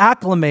heart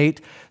acclimate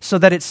so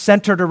that it's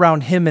centered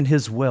around him and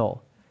his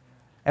will.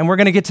 And we're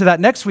going to get to that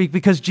next week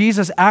because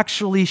Jesus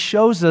actually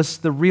shows us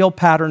the real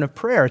pattern of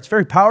prayer. It's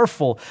very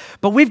powerful,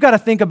 but we've got to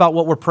think about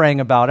what we're praying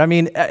about. I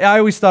mean, I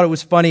always thought it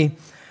was funny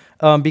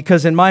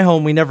because in my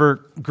home, we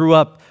never grew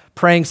up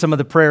praying some of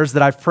the prayers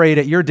that I've prayed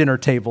at your dinner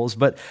tables,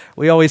 but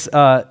we always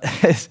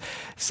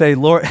say,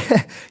 Lord,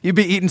 you'd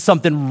be eating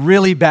something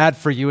really bad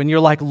for you, and you're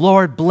like,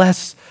 Lord,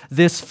 bless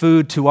this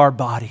food to our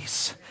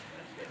bodies.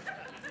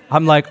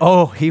 I'm like,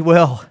 oh, he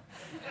will.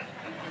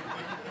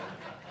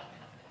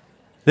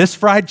 This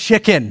fried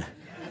chicken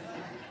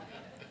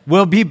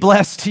will be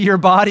blessed to your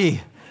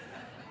body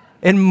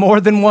in more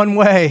than one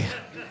way.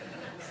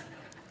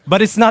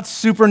 But it's not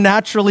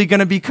supernaturally going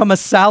to become a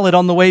salad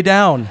on the way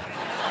down,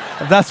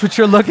 if that's what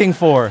you're looking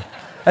for.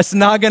 That's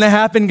not going to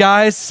happen,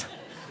 guys.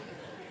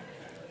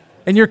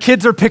 And your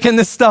kids are picking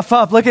this stuff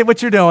up. Look at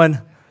what you're doing.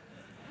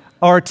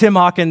 Or Tim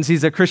Hawkins,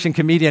 he's a Christian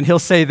comedian. He'll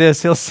say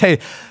this. He'll say,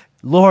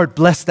 Lord,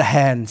 bless the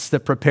hands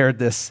that prepared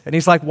this. And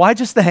he's like, why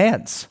just the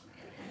hands?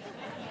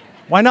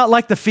 Why not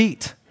like the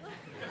feet?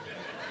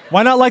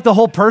 Why not like the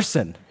whole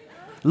person?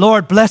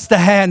 Lord, bless the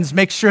hands.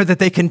 Make sure that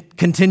they can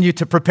continue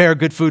to prepare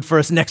good food for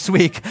us next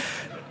week.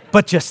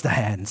 But just the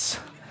hands.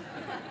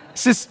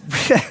 It's just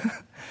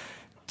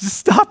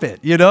stop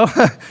it,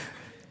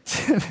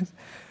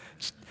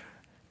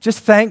 Just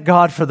thank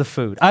God for the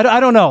food. I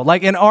don't know.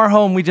 Like in our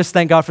home, we just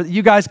thank God for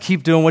you guys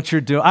keep doing what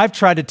you're doing. I've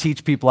tried to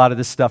teach people out of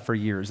this stuff for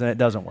years, and it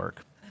doesn't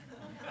work.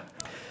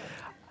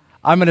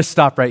 I'm going to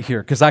stop right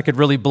here because I could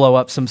really blow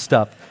up some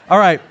stuff. All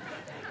right.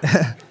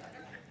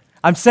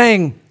 I'm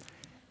saying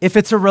if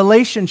it's a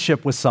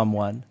relationship with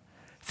someone,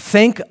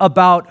 think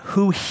about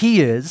who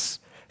he is,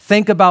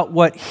 think about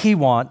what he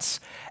wants,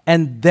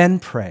 and then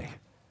pray.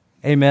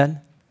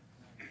 Amen?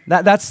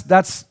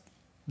 That's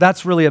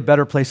That's really a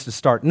better place to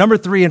start. Number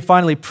 3, and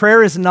finally,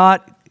 prayer is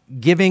not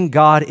giving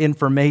God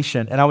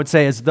information, and I would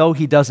say as though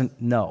he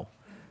doesn't know.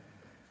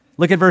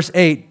 Look at verse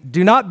 8.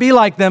 Do not be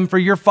like them, for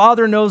your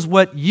Father knows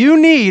what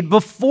you need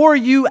before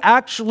you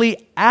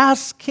actually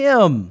ask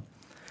him.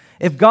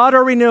 If God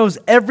already knows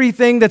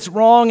everything that's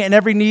wrong and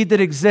every need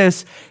that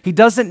exists, he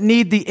doesn't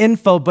need the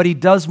info, but he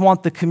does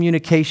want the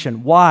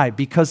communication. Why?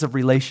 Because of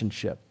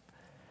relationship.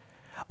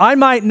 I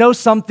might know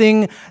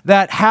something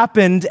that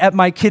happened at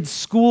my kid's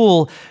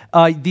school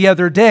the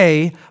other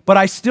day, but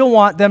I still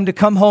want them to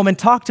come home and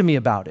talk to me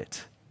about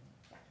it.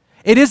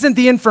 It isn't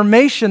the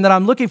information that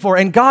I'm looking for,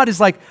 and God is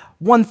like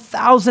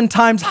 1,000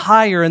 times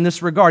higher in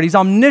this regard. He's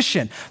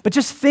omniscient. But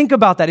just think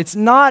about that. It's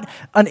not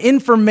an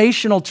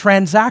informational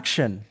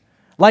transaction.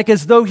 Like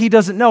as though he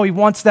doesn't know. He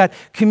wants that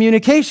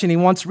communication. He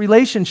wants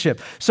relationship.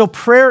 So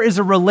prayer is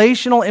a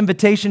relational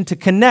invitation to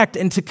connect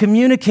and to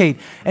communicate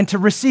and to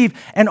receive.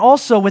 And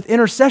also with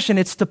intercession,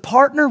 it's to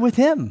partner with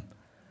him.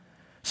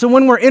 So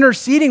when we're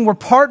interceding, we're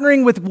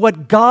partnering with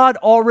what God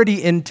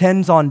already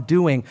intends on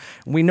doing.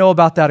 We know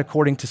about that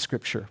according to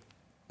Scripture.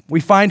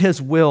 We find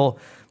his will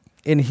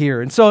in here.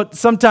 And so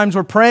sometimes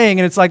we're praying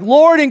and it's like,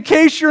 Lord, in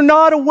case you're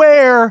not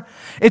aware,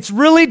 it's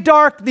really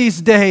dark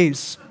these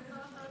days.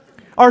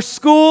 Our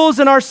schools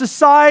and our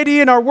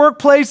society and our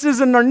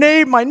workplaces and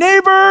my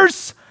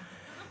neighbors.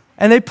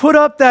 And they put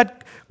up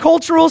that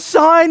cultural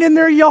sign in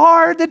their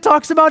yard that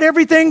talks about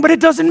everything, but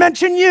it doesn't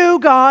mention you,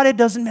 God. It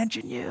doesn't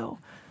mention you.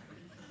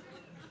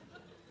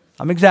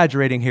 I'm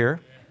exaggerating here.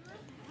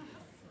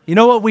 You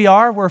know what we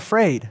are? We're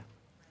afraid.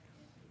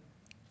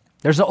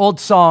 There's an old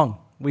song.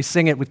 We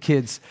sing it with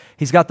kids.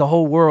 He's got the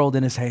whole world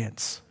in his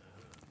hands.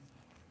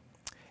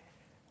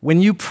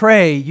 When you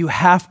pray, you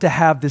have to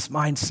have this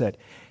mindset.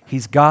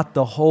 He's got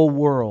the whole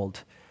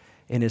world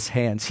in his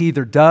hands. He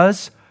either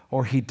does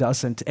or he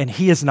doesn't, and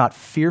he is not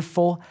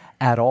fearful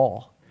at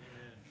all.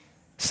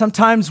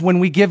 Sometimes when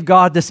we give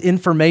God this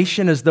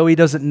information as though he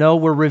doesn't know,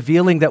 we're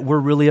revealing that we're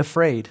really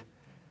afraid.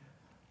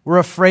 We're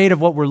afraid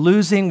of what we're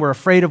losing. We're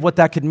afraid of what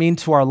that could mean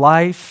to our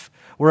life.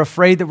 We're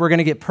afraid that we're going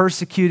to get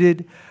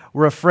persecuted.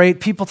 We're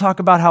afraid. People talk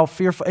about how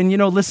fearful. And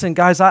listen,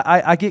 guys,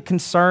 I get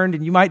concerned,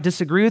 and you might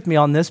disagree with me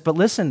on this, but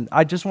listen,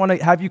 I just want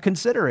to have you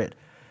consider it.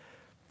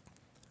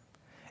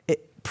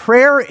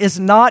 Prayer is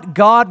not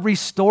God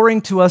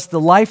restoring to us the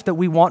life that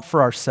we want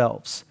for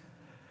ourselves.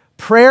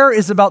 Prayer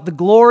is about the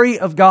glory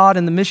of God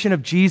and the mission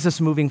of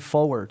Jesus moving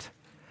forward.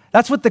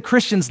 That's what the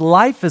Christian's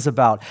life is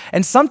about.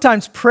 And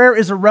sometimes prayer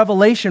is a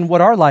revelation what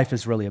our life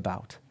is really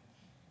about.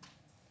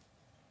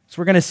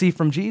 So we're going to see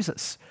from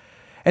Jesus.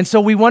 And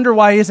so we wonder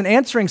why he isn't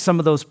answering some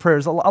of those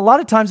prayers. A lot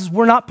of times is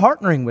we're not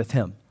partnering with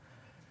him.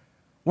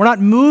 We're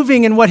not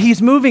moving in what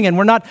he's moving in.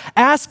 We're not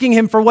asking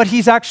him for what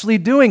he's actually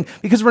doing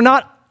because we're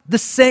not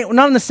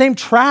on the same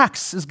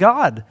tracks as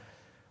God.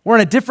 We're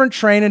on a different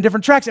train and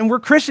different tracks, and we're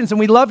Christians, and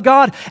we love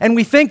God, and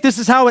we think this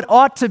is how it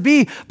ought to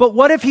be. But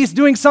what if he's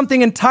doing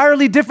something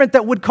entirely different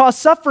that would cause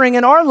suffering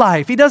in our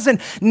life? He doesn't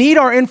need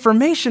our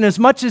information as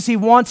much as he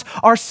wants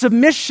our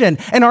submission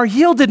and our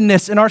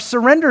yieldedness and our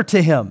surrender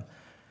to him.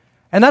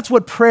 And that's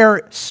what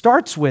prayer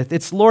starts with.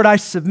 It's, Lord, I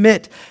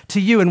submit to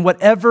you in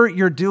whatever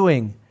you're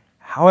doing.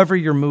 However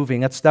you're moving,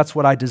 that's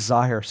what I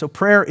desire. So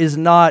prayer is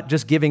not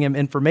just giving him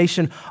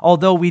information,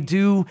 although we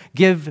do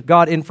give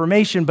God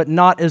information, but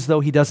not as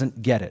though he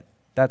doesn't get it.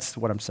 That's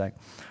what I'm saying.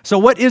 So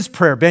what is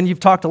prayer? Ben, you've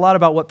talked a lot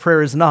about what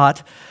prayer is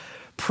not.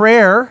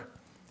 Prayer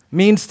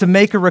means to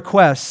make a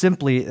request,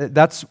 simply.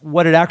 That's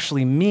what it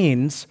actually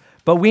means.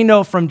 But we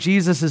know from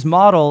Jesus'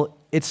 model,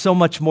 it's so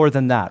much more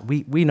than that.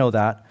 We know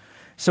that.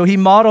 So he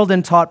modeled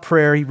and taught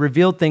prayer. He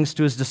revealed things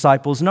to his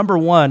disciples. Number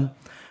 1,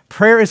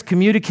 prayer is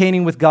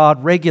communicating with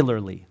God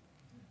regularly.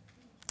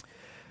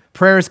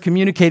 Prayer is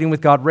communicating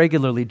with God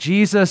regularly.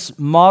 Jesus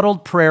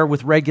modeled prayer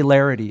with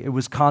regularity. It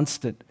was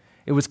constant.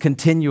 It was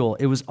continual.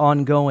 It was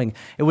ongoing.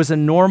 It was a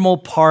normal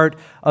part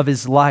of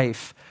his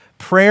life.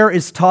 Prayer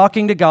is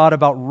talking to God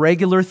about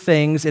regular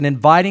things and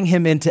inviting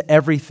him into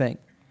everything.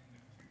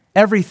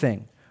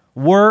 Everything.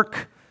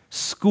 Work,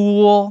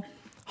 school,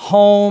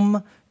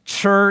 home,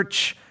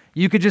 church.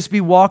 You could just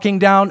be walking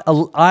down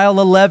aisle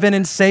 11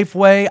 in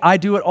Safeway. I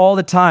do it all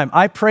the time.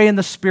 I pray in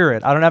the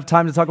Spirit. I don't have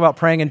time to talk about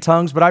praying in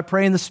tongues, but I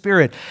pray in the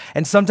Spirit.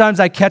 And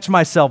sometimes I catch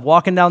myself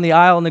walking down the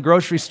aisle in the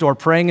grocery store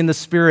praying in the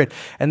Spirit.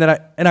 And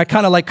then I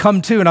kind of like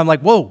come to and I'm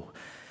like, whoa.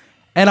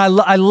 And I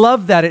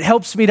love that. It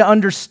helps me to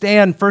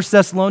understand 1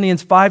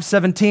 Thessalonians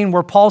 5:17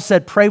 where Paul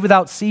said, pray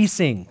without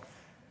ceasing.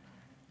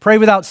 Pray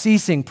without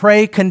ceasing.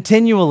 Pray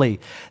continually.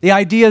 The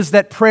idea is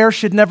that prayer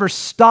should never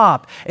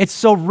stop. It's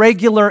so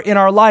regular in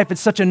our life.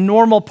 It's such a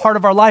normal part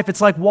of our life. It's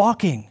like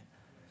walking.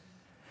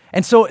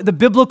 And so the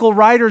biblical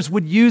writers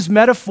would use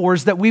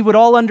metaphors that we would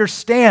all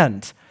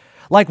understand,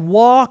 like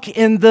walk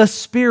in the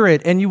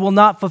Spirit and you will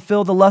not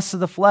fulfill the lusts of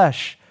the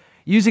flesh.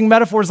 Using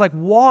metaphors like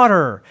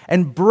water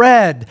and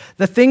bread,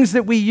 the things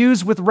that we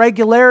use with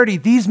regularity,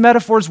 these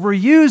metaphors were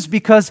used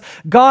because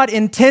God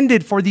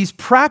intended for these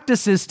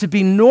practices to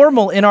be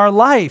normal in our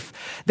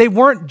life. They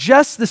weren't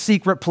just the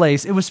secret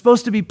place. It was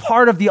supposed to be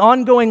part of the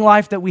ongoing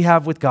life that we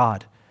have with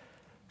God.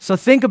 So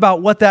think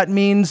about what that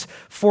means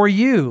for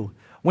you.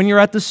 When you're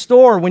at the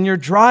store, when you're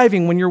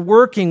driving, when you're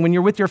working, when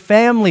you're with your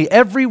family,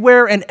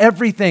 everywhere and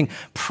everything,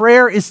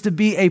 prayer is to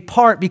be a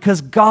part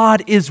because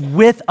God is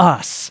with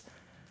us.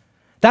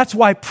 That's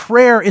why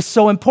prayer is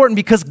so important,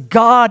 because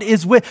God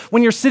is when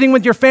you're sitting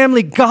with your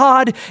family,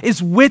 God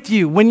is with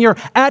you. When you're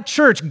at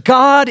church,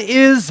 God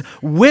is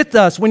with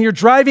us. When you're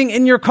driving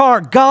in your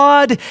car,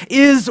 God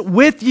is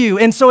with you.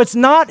 And so it's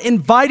not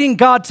inviting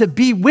God to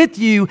be with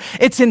you,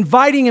 it's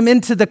inviting him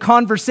into the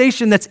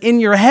conversation that's in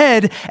your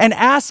head and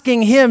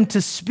asking him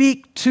to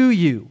speak to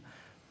you.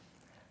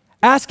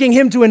 Asking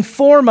him to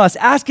inform us,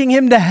 asking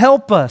him to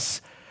help us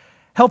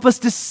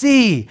to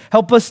see,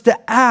 help us to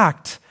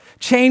act.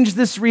 Change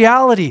this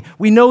reality.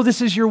 We know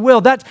this is your will.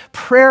 That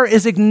prayer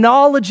is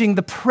acknowledging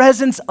the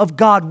presence of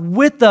God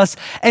with us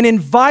and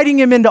inviting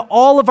him into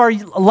all of our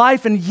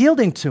life and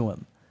yielding to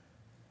him.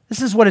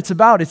 This is what it's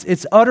about.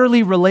 It's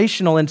utterly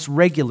relational and it's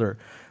regular.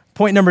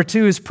 Point number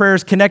 2 is prayer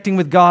is connecting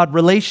with God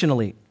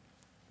relationally.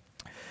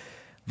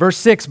 Verse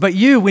 6, but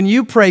you, when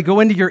you pray, go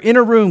into your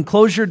inner room,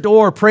 close your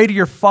door, pray to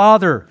your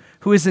Father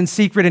who is in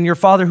secret, and your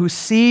Father who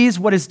sees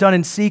what is done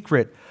in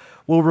secret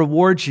will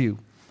reward you.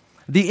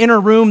 The inner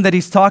room that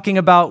he's talking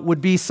about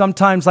would be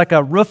sometimes like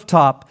a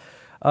rooftop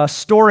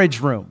storage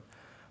room.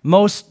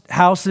 Most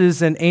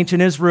houses in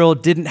ancient Israel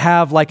didn't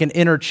have like an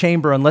inner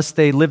chamber unless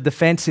they lived the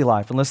fancy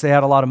life, unless they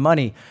had a lot of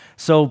money.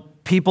 So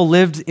people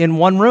lived in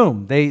one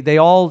room. They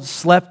all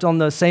slept on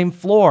the same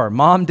floor.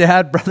 Mom,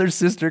 dad, brother,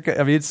 sister.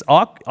 I mean, it's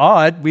odd.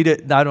 I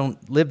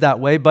don't live that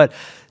way, but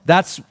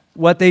that's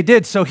what they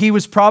did. So he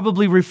was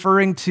probably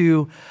referring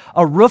to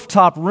a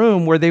rooftop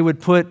room where they would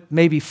put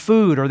maybe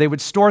food, or they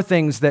would store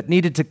things that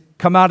needed to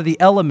come out of the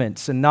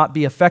elements and not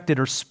be affected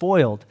or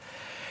spoiled.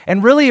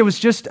 And really it was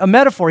just a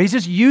metaphor. He's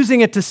just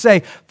using it to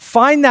say,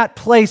 find that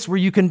place where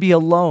you can be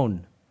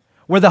alone,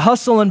 where the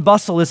hustle and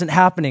bustle isn't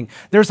happening.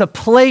 There's a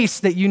place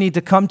that you need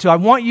to come to. I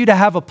want you to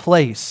have a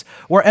place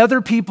where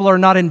other people are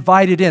not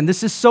invited in.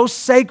 This is so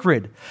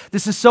sacred.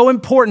 This is so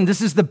important.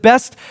 This is the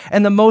best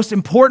and the most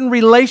important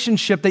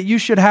relationship that you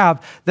should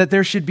have, that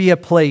there should be a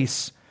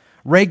place.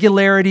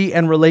 Regularity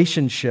and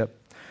relationship.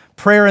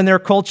 Prayer in their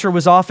culture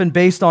was often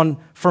based on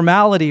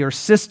formality or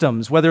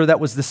systems, whether that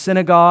was the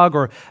synagogue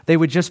or they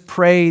would just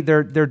pray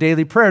their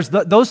daily prayers.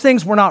 Those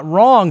things were not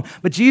wrong,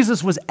 but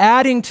Jesus was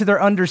adding to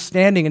their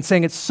understanding and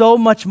saying it's so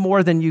much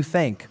more than you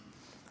think.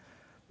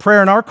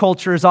 Prayer in our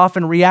culture is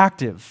often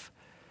reactive.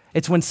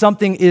 It's when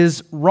something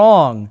is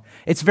wrong.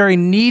 It's very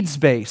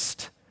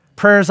needs-based.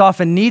 Prayer is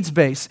often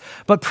needs-based,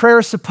 but prayer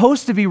is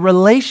supposed to be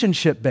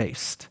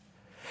relationship-based.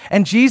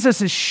 And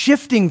Jesus is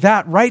shifting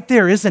that right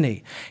there, isn't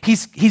he?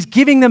 He's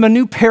giving them a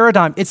new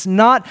paradigm. It's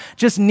not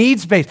just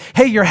needs-based.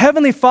 Hey, your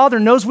heavenly Father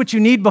knows what you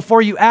need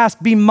before you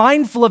ask. Be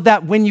mindful of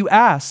that when you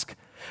ask,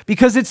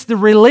 because it's the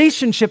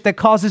relationship that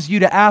causes you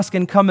to ask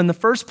and come in the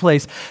first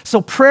place.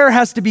 So prayer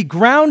has to be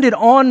grounded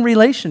on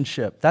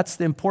relationship. That's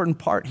the important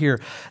part here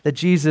that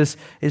Jesus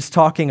is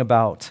talking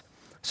about.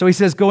 So he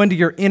says, go into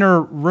your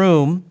inner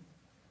room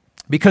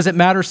because it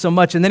matters so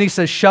much. And then he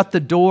says, shut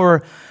the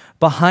door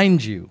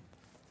behind you.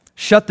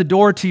 Shut the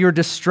door to your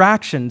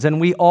distractions, and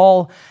we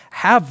all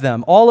have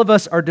them. All of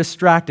us are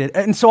distracted.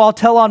 And so I'll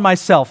tell on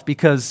myself,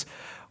 because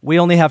we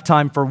only have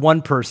time for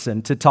one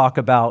person to talk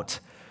about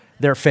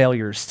their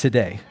failures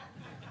today.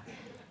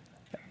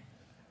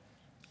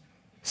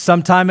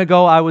 Some time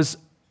ago, I was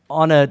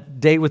on a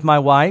date with my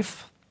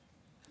wife,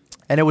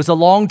 and it was a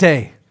long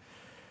day.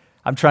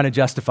 I'm trying to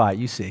justify it,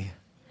 you see.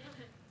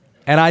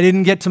 And I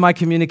didn't get to my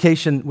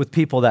communication with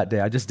people that day.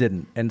 I just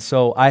didn't. And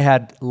so I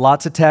had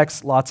lots of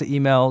texts, lots of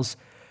emails,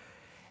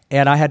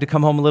 and I had to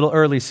come home a little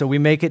early. So we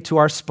make it to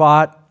our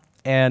spot,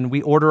 and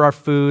we order our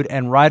food,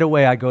 and right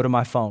away I go to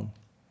my phone.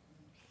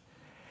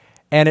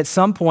 And at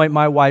some point,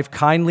 my wife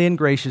kindly and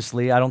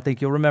graciously, I don't think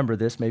you'll remember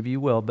this, maybe you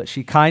will, but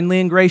she kindly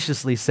and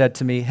graciously said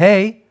to me,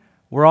 hey,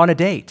 we're on a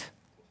date.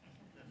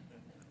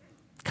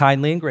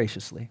 Kindly and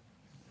graciously.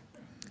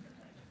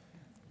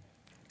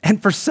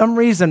 And for some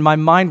reason, my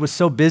mind was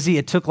so busy,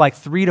 it took like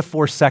 3 to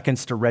 4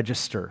 seconds to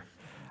register.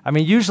 I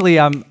mean, usually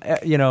I'm,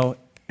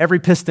 every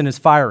piston is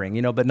firing,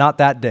 but not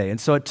that day. And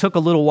so it took a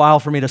little while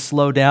for me to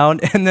slow down.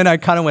 And then I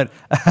kind of went,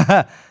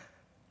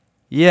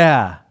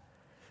 yeah.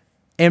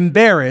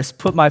 Embarrassed,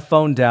 put my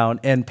phone down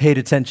and paid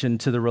attention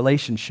to the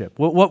relationship.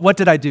 What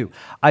did I do?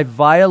 I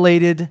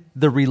violated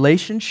the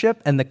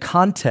relationship and the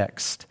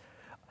context,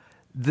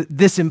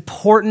 this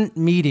important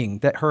meeting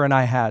that her and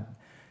I had,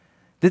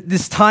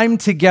 this time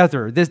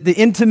together, the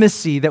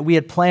intimacy that we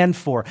had planned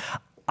for.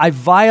 I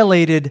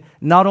violated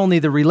not only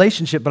the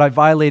relationship, but I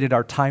violated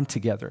our time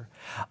together.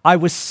 I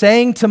was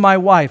saying to my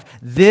wife,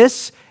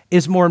 this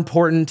is more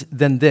important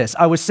than this.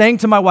 I was saying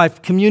to my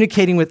wife,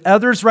 communicating with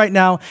others right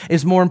now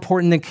is more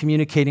important than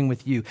communicating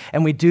with you.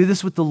 And we do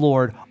this with the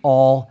Lord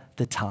all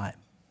the time.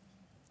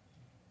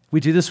 We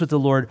do this with the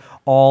Lord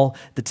all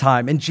the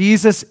time. And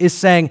Jesus is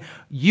saying,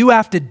 you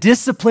have to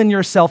discipline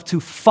yourself to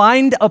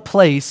find a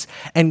place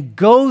and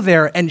go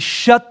there and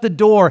shut the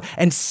door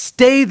and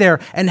stay there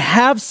and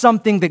have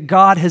something that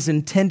God has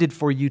intended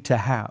for you to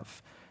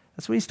have.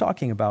 That's what he's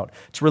talking about.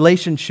 It's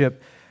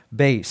relationship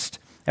based.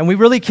 And we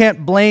really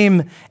can't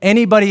blame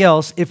anybody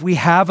else if we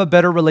have a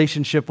better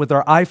relationship with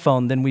our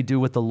iPhone than we do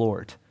with the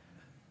Lord.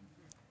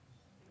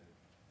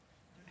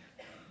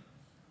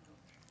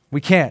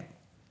 We can't.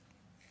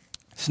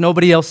 It's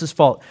nobody else's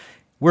fault.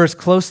 We're as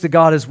close to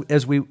God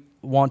as we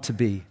want to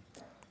be.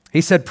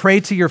 He said, pray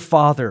to your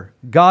Father.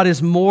 God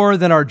is more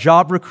than our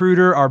job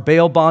recruiter, our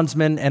bail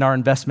bondsman, and our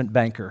investment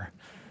banker.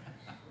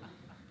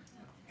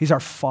 He's our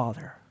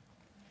Father.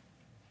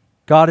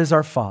 God is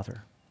our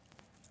Father.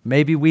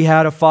 Maybe we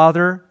had a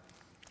father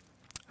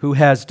who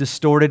has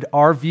distorted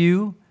our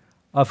view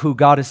of who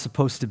God is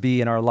supposed to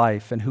be in our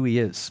life and who he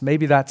is.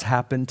 Maybe that's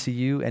happened to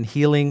you, and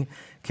healing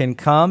can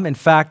come. In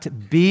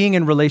fact, being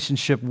in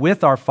relationship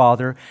with our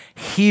Father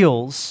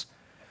heals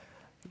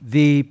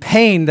the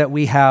pain that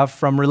we have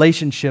from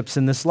relationships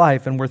in this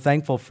life, and we're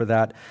thankful for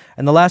that.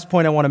 And the last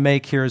point I want to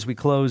make here as we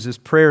close is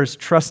prayer is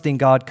trusting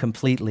God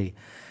completely.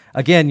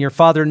 Again, your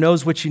Father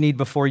knows what you need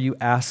before you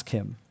ask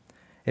him.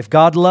 If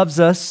God loves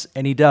us,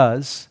 and he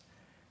does,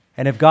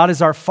 and if God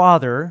is our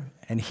Father,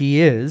 and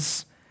he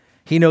is,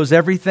 he knows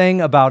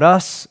everything about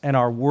us and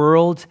our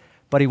world,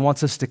 but he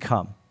wants us to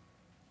come.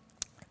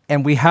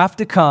 And we have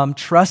to come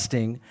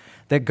trusting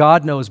that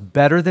God knows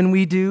better than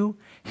we do,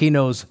 he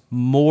knows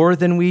more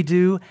than we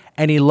do,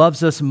 and he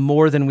loves us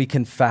more than we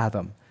can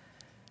fathom.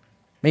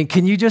 I mean,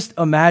 can you just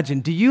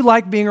imagine, do you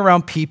like being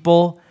around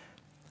people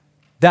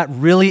that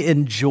really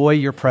enjoy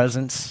your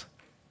presence?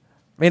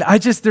 I mean,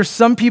 there's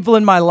some people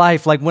in my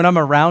life, like when I'm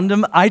around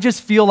them, I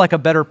just feel like a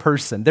better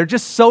person. They're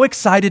just so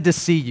excited to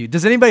see you. Do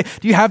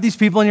you have these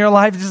people in your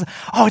life?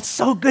 It's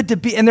so good to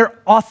be, and they're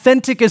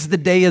authentic as the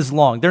day is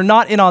long. They're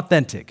not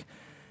inauthentic.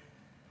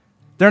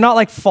 They're not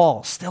like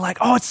false. They're like,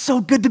 it's so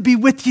good to be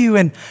with you,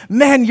 and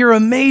man, you're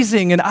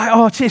amazing, and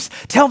just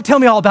tell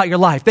me all about your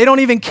life. They don't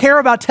even care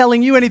about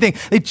telling you anything.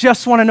 They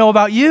just want to know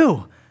about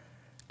you.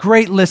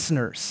 Great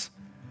listeners.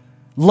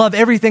 Love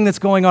everything that's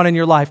going on in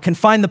your life, can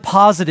find the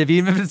positive,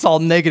 even if it's all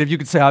negative. You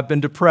could say, I've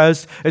been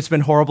depressed, it's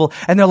been horrible.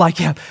 And they're like,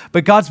 yeah,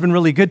 but God's been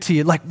really good to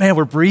you. Like, man,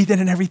 we're breathing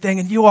and everything,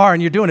 and you are,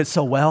 and you're doing it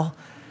so well.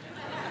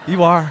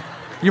 You are.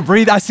 You're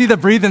breathing. I see the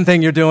breathing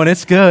thing you're doing.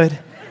 It's good.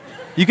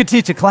 You could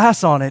teach a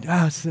class on it.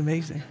 Wow, it's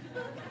amazing.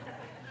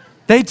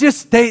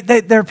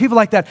 There are people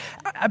like that.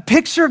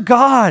 Picture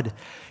God.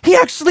 He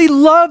actually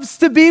loves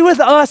to be with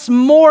us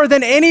more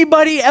than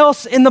anybody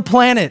else in the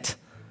planet.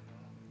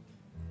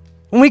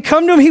 When we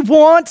come to him, he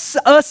wants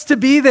us to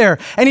be there.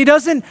 And he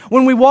doesn't,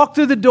 when we walk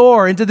through the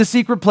door into the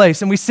secret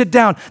place and we sit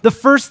down, the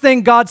first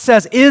thing God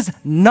says is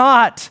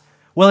not,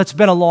 well, it's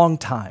been a long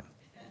time.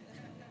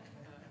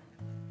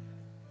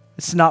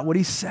 It's not what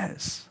he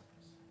says,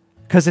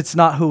 because it's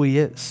not who he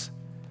is.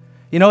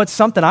 You know, it's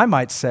something I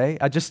might say.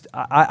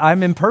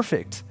 I'm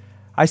imperfect.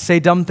 I say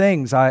dumb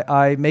things.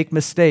 I make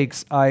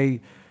mistakes.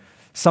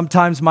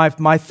 Sometimes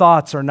my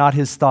thoughts are not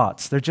his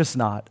thoughts. They're just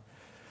not.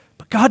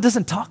 But God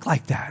doesn't talk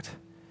like that.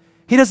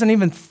 He doesn't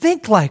even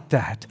think like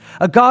that.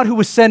 A God who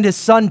would send his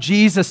son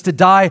Jesus to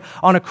die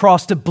on a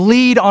cross, to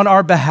bleed on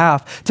our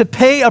behalf, to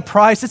pay a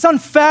price. It's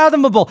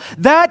unfathomable.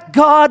 That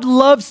God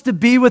loves to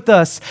be with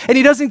us. And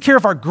he doesn't care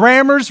if our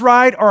grammar's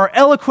right or our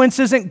eloquence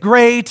isn't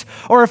great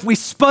or if we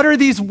sputter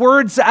these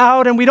words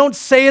out and we don't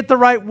say it the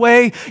right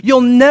way. You'll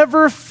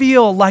never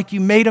feel like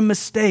you made a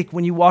mistake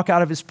when you walk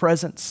out of his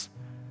presence.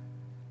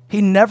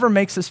 He never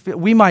makes us feel,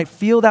 we might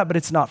feel that, but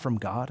it's not from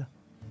God.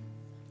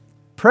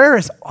 Prayer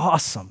is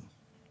awesome.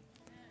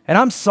 And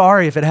I'm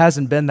sorry if it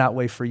hasn't been that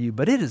way for you,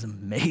 but it is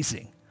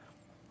amazing.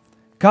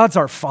 God's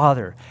our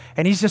Father,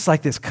 and he's just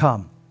like this,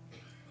 come.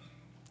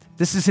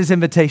 This is his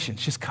invitation,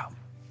 just come.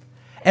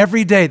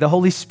 Every day, the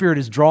Holy Spirit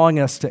is drawing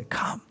us to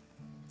come.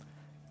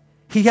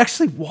 He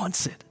actually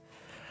wants it.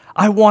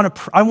 I want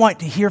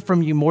to hear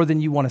from you more than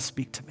you want to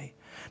speak to me.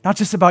 Not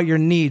just about your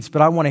needs,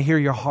 but I want to hear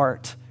your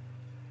heart.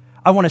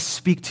 I want to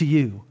speak to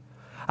you.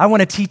 I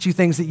want to teach you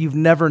things that you've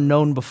never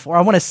known before.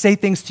 I want to say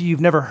things to you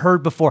you've never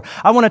heard before.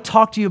 I want to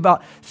talk to you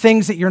about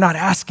things that you're not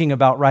asking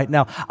about right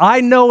now. I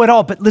know it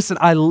all, but listen,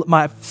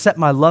 I've set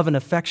my love and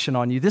affection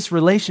on you. This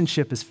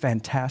relationship is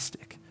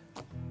fantastic.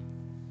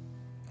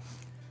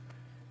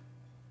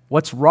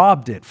 What's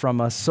robbed it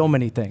from us? So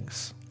many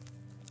things.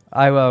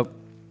 I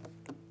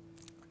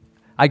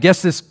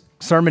guess this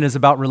sermon is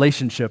about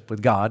relationship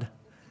with God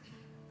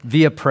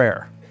via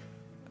prayer.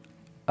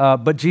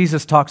 But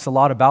Jesus talks a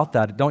lot about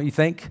that, don't you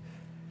think?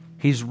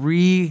 He's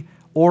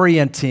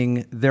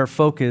reorienting their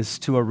focus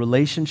to a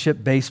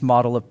relationship-based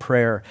model of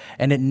prayer,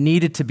 and it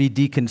needed to be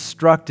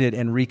deconstructed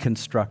and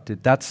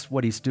reconstructed. That's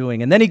what he's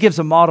doing. And then he gives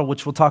a model,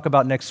 which we'll talk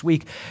about next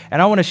week,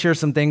 and I want to share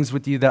some things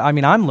with you that,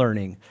 I'm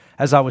learning.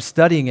 As I was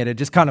studying it, it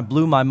just kind of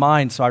blew my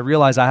mind, so I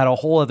realized I had a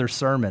whole other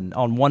sermon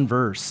on one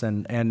verse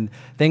and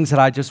things that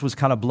I just was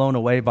kind of blown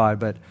away by.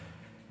 But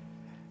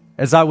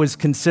as I was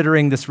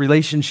considering this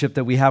relationship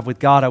that we have with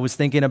God, I was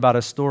thinking about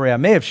a story. I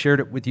may have shared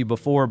it with you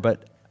before,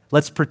 but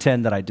let's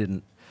pretend that I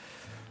didn't.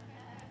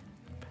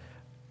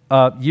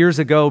 Years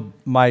ago,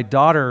 my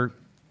daughter,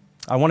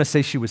 I want to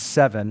say she was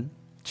 7.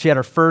 She had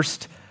her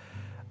first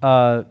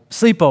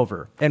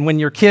sleepover. And when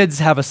your kids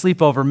have a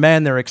sleepover,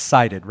 man, they're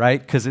excited, right?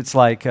 Because it's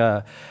like,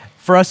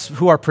 for us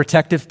who are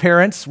protective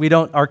parents,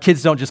 our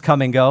kids don't just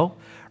come and go,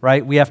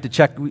 right? We have to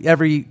check.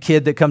 Every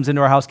kid that comes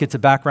into our house gets a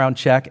background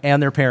check,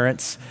 and their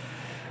parents.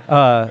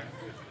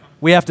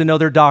 We have to know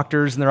their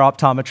doctors and their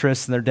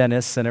optometrists and their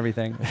dentists and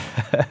everything.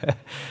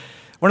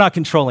 We're not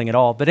controlling it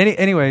all. But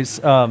anyways,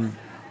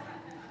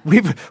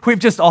 we've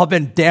just all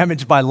been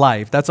damaged by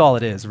life. That's all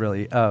it is,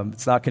 really.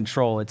 It's not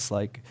control. It's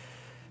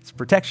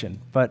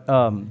protection. But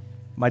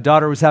my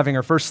daughter was having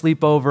her first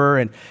sleepover,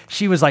 and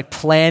she was like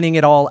planning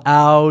it all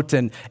out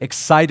and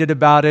excited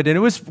about it. And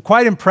it was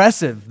quite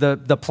impressive,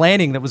 the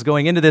planning that was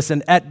going into this.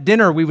 And at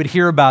dinner, we would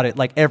hear about it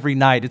like every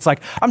night. It's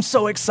like, I'm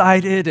so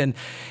excited, and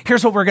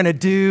here's what we're going to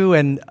do.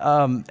 And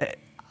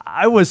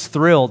I was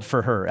thrilled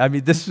for her. I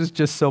mean, this was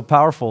just so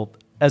powerful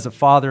as a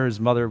father, as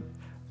mother.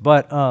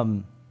 But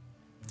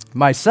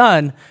my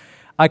son,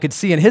 I could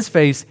see in his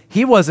face,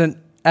 he wasn't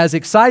as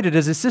excited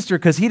as his sister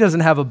because he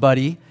doesn't have a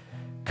buddy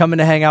coming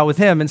to hang out with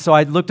him. And so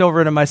I looked over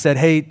at him, I said,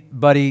 hey,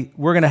 buddy,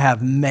 we're going to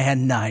have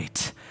man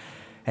night.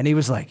 And he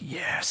was like,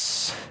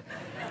 yes.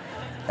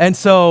 And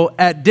so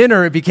at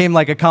dinner, it became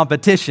like a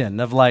competition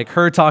of like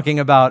her talking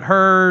about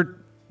her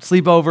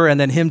sleepover and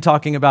then him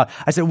talking about,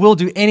 I said, we'll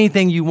do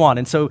anything you want.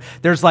 And so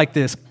there's like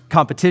this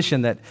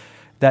competition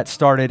that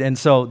started. And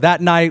so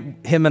that night,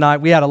 him and I,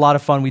 we had a lot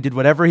of fun. We did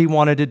whatever he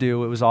wanted to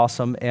do. It was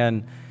awesome.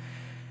 And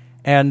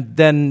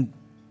then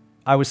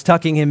I was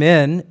tucking him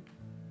in,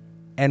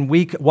 and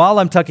while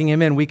I'm tucking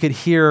him in, we could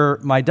hear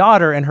my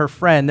daughter and her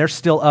friend, they're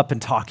still up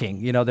and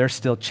talking. You know, they're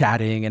still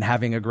chatting and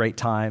having a great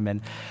time.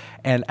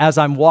 And as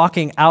I'm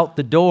walking out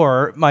the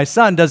door, my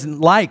son doesn't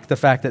like the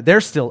fact that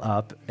they're still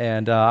up,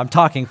 and I'm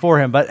talking for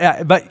him. But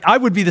I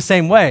would be the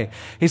same way.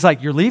 He's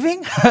like, you're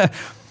leaving?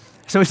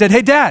 So he said,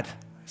 hey, Dad. I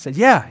said,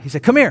 yeah. He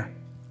said, come here.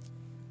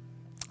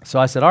 So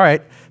I said, all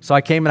right. So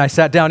I came and I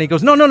sat down. He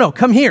goes, no,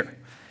 come here.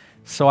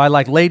 So I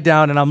like laid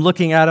down, and I'm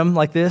looking at him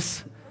like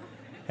this.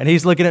 And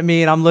he's looking at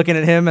me, and I'm looking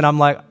at him, and I'm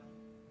like,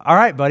 all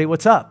right, buddy,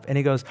 what's up? And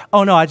he goes,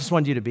 oh, no, I just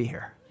wanted you to be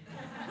here.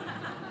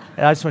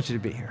 I just want you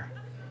to be here.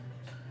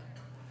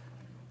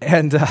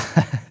 And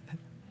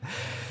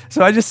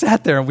so I just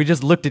sat there, and we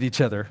just looked at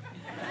each other.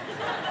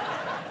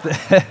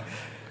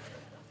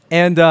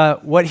 And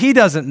what he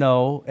doesn't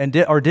know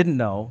or didn't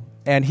know,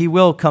 and he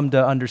will come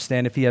to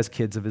understand if he has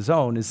kids of his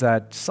own, is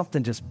that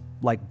something just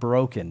like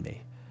broke in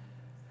me.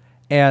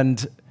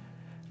 And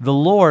the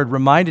Lord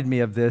reminded me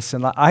of this,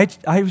 and I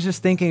was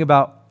just thinking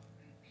about,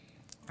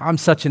 I'm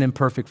such an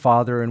imperfect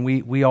father, and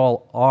we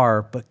all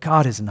are, but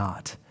God is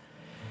not.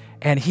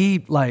 And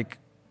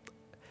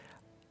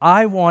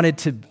I want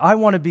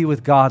to be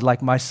with God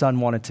like my son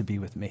wanted to be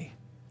with me.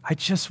 I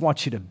just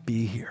want you to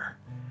be here.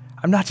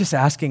 I'm not just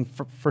asking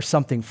for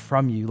something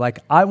from you. Like,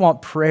 I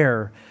want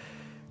prayer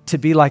to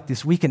be like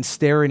this. We can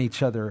stare at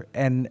each other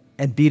and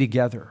be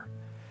together.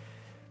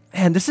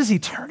 And this is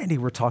eternity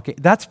we're talking.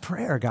 That's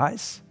prayer,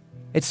 guys.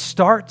 It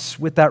starts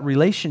with that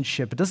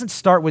relationship. It doesn't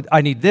start with, I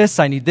need this,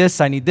 I need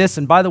this, I need this,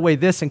 and by the way,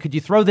 this, and could you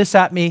throw this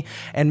at me,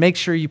 and make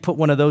sure you put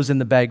one of those in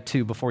the bag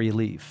too before you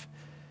leave.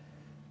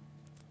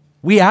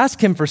 We ask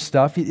him for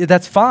stuff,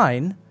 that's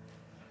fine,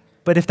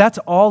 but if that's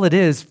all it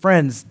is,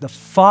 friends, the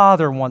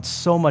Father wants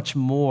so much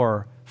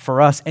more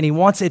for us, and he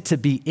wants it to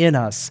be in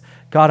us.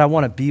 God, I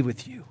want to be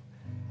with you.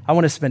 I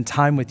want to spend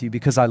time with you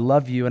because I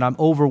love you, and I'm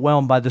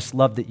overwhelmed by this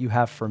love that you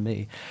have for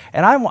me.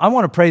 And I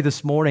want to pray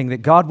this morning that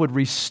God would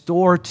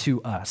restore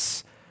to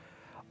us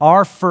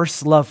our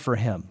first love for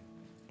him.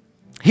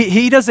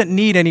 He doesn't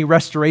need any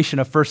restoration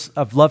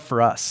of love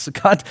for us.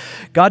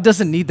 God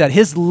doesn't need that.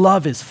 His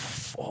love is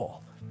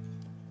full.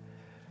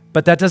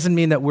 But that doesn't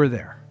mean that we're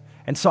there.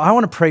 And so I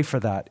want to pray for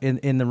that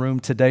in the room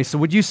today. So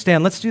would you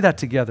stand? Let's do that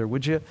together,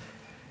 would you?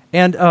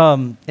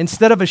 And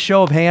instead of a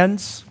show of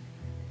hands,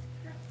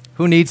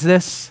 who needs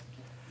this?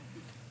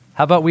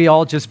 How about we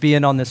all just be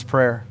in on this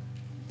prayer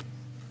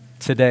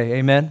today?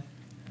 Amen?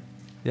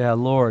 Yeah,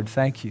 Lord,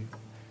 thank you.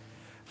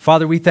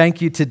 Father, we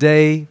thank you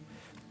today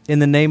in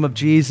the name of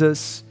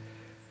Jesus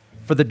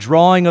for the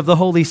drawing of the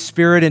Holy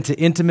Spirit into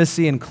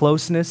intimacy and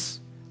closeness.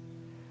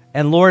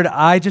 And Lord,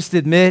 I just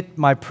admit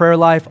my prayer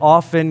life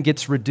often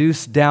gets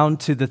reduced down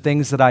to the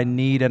things that I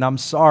need, and I'm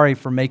sorry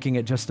for making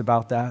it just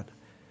about that.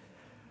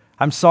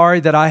 I'm sorry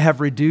that I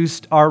have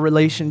reduced our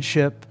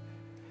relationship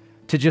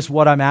to just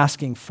what I'm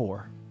asking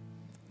for.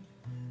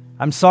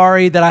 I'm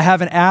sorry that I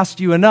haven't asked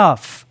you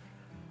enough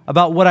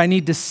about what I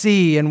need to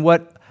see and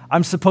what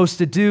I'm supposed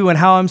to do and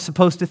how I'm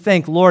supposed to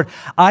think. Lord,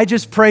 I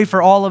just pray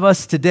for all of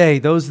us today,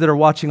 those that are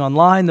watching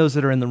online, those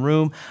that are in the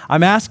room.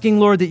 I'm asking,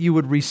 Lord, that you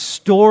would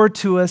restore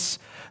to us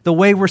the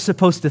way we're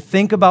supposed to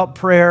think about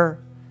prayer,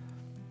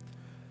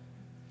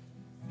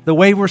 the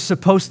way we're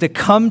supposed to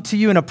come to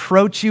you and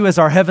approach you as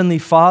our Heavenly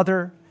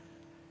Father.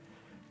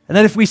 And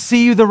that if we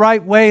see you the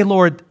right way,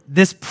 Lord,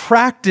 this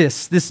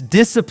practice, this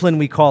discipline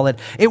we call it,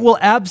 it will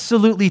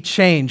absolutely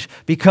change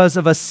because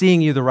of us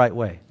seeing you the right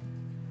way.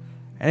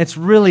 And it's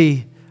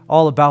really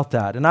all about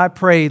that. And I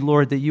pray,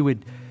 Lord, that you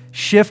would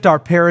shift our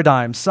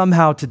paradigm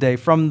somehow today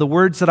from the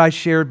words that I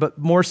shared, but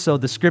more so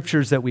the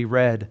scriptures that we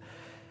read.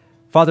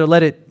 Father,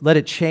 let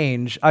it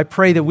change. I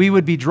pray that we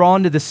would be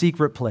drawn to the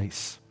secret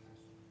place.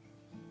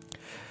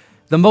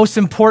 The most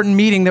important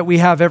meeting that we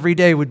have every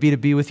day would be to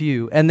be with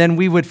you. And then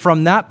we would,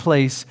 from that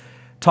place,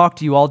 talk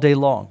to you all day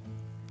long.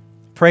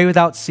 Pray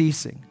without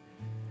ceasing.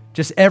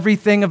 Just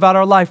everything about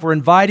our life, we're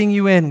inviting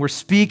you in. We're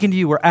speaking to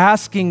you. We're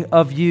asking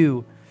of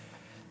you.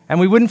 And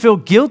we wouldn't feel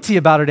guilty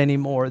about it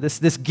anymore.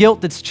 This guilt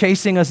that's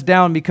chasing us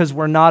down because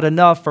we're not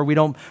enough, or we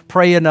don't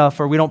pray enough,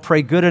 or we don't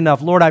pray good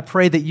enough. Lord, I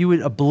pray that you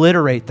would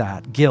obliterate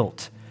that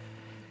guilt.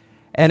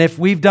 And if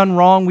we've done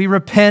wrong, we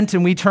repent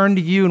and we turn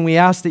to you and we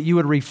ask that you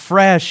would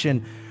refresh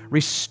and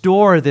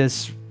restore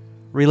this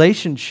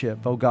relationship,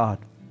 oh God.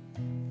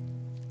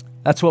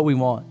 That's what we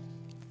want.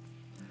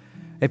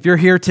 If you're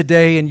here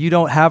today and you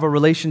don't have a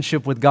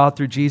relationship with God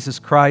through Jesus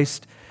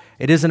Christ,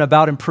 it isn't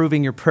about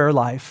improving your prayer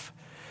life.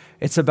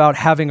 It's about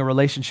having a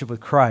relationship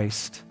with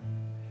Christ.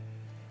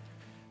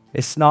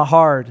 It's not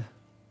hard.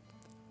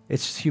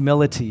 It's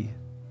humility.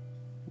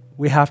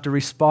 We have to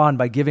respond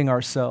by giving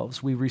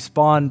ourselves. We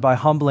respond by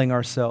humbling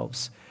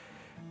ourselves.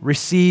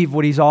 Receive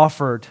what he's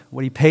offered,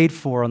 what he paid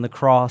for on the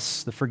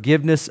cross, the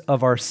forgiveness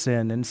of our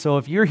sin. And so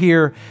if you're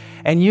here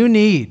and you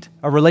need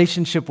a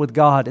relationship with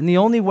God, and the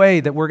only way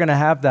that we're going to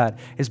have that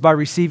is by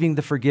receiving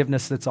the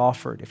forgiveness that's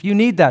offered. If you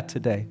need that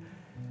today,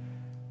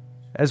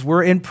 as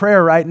we're in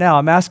prayer right now,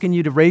 I'm asking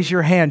you to raise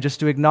your hand just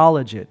to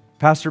acknowledge it.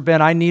 Pastor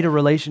Ben, I need a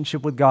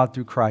relationship with God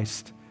through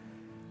Christ.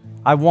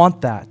 I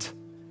want that.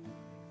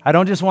 I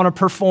don't just want to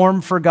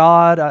perform for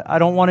God. I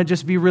don't want to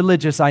just be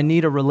religious. I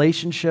need a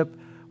relationship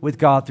with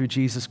God through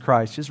Jesus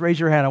Christ. Just raise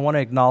your hand. I want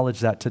to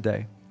acknowledge that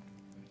today.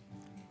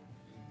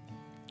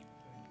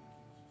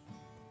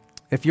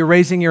 If you're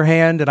raising your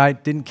hand and I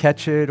didn't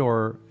catch it,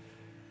 or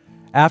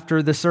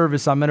after the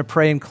service, I'm going to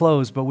pray and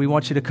close, but we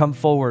want you to come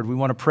forward. We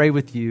want to pray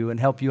with you and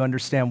help you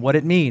understand what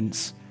it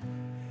means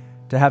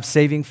to have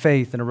saving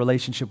faith in a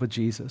relationship with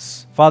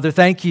Jesus. Father,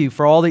 thank you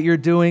for all that you're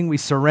doing. We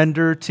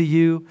surrender to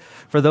you.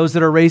 For those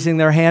that are raising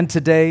their hand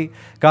today,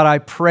 God, I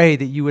pray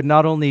that you would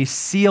not only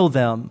seal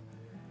them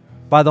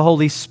by the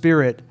Holy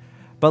Spirit,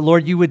 but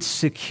Lord, you would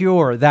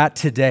secure that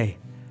today.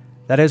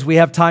 That as we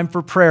have time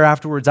for prayer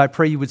afterwards, I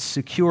pray you would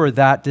secure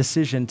that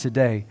decision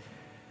today.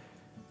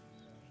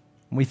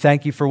 And we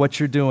thank you for what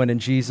you're doing in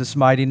Jesus'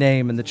 mighty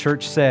name. And the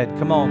church said,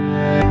 come on.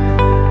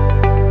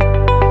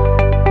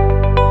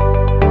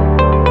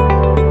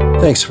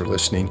 Thanks for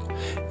listening.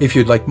 If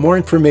you'd like more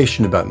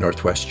information about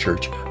Northwest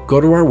Church, go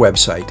to our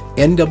website,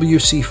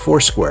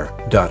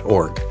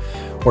 nwcfoursquare.org.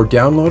 or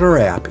download our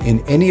app in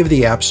any of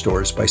the app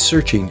stores by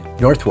searching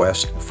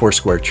Northwest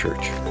Foursquare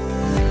Church.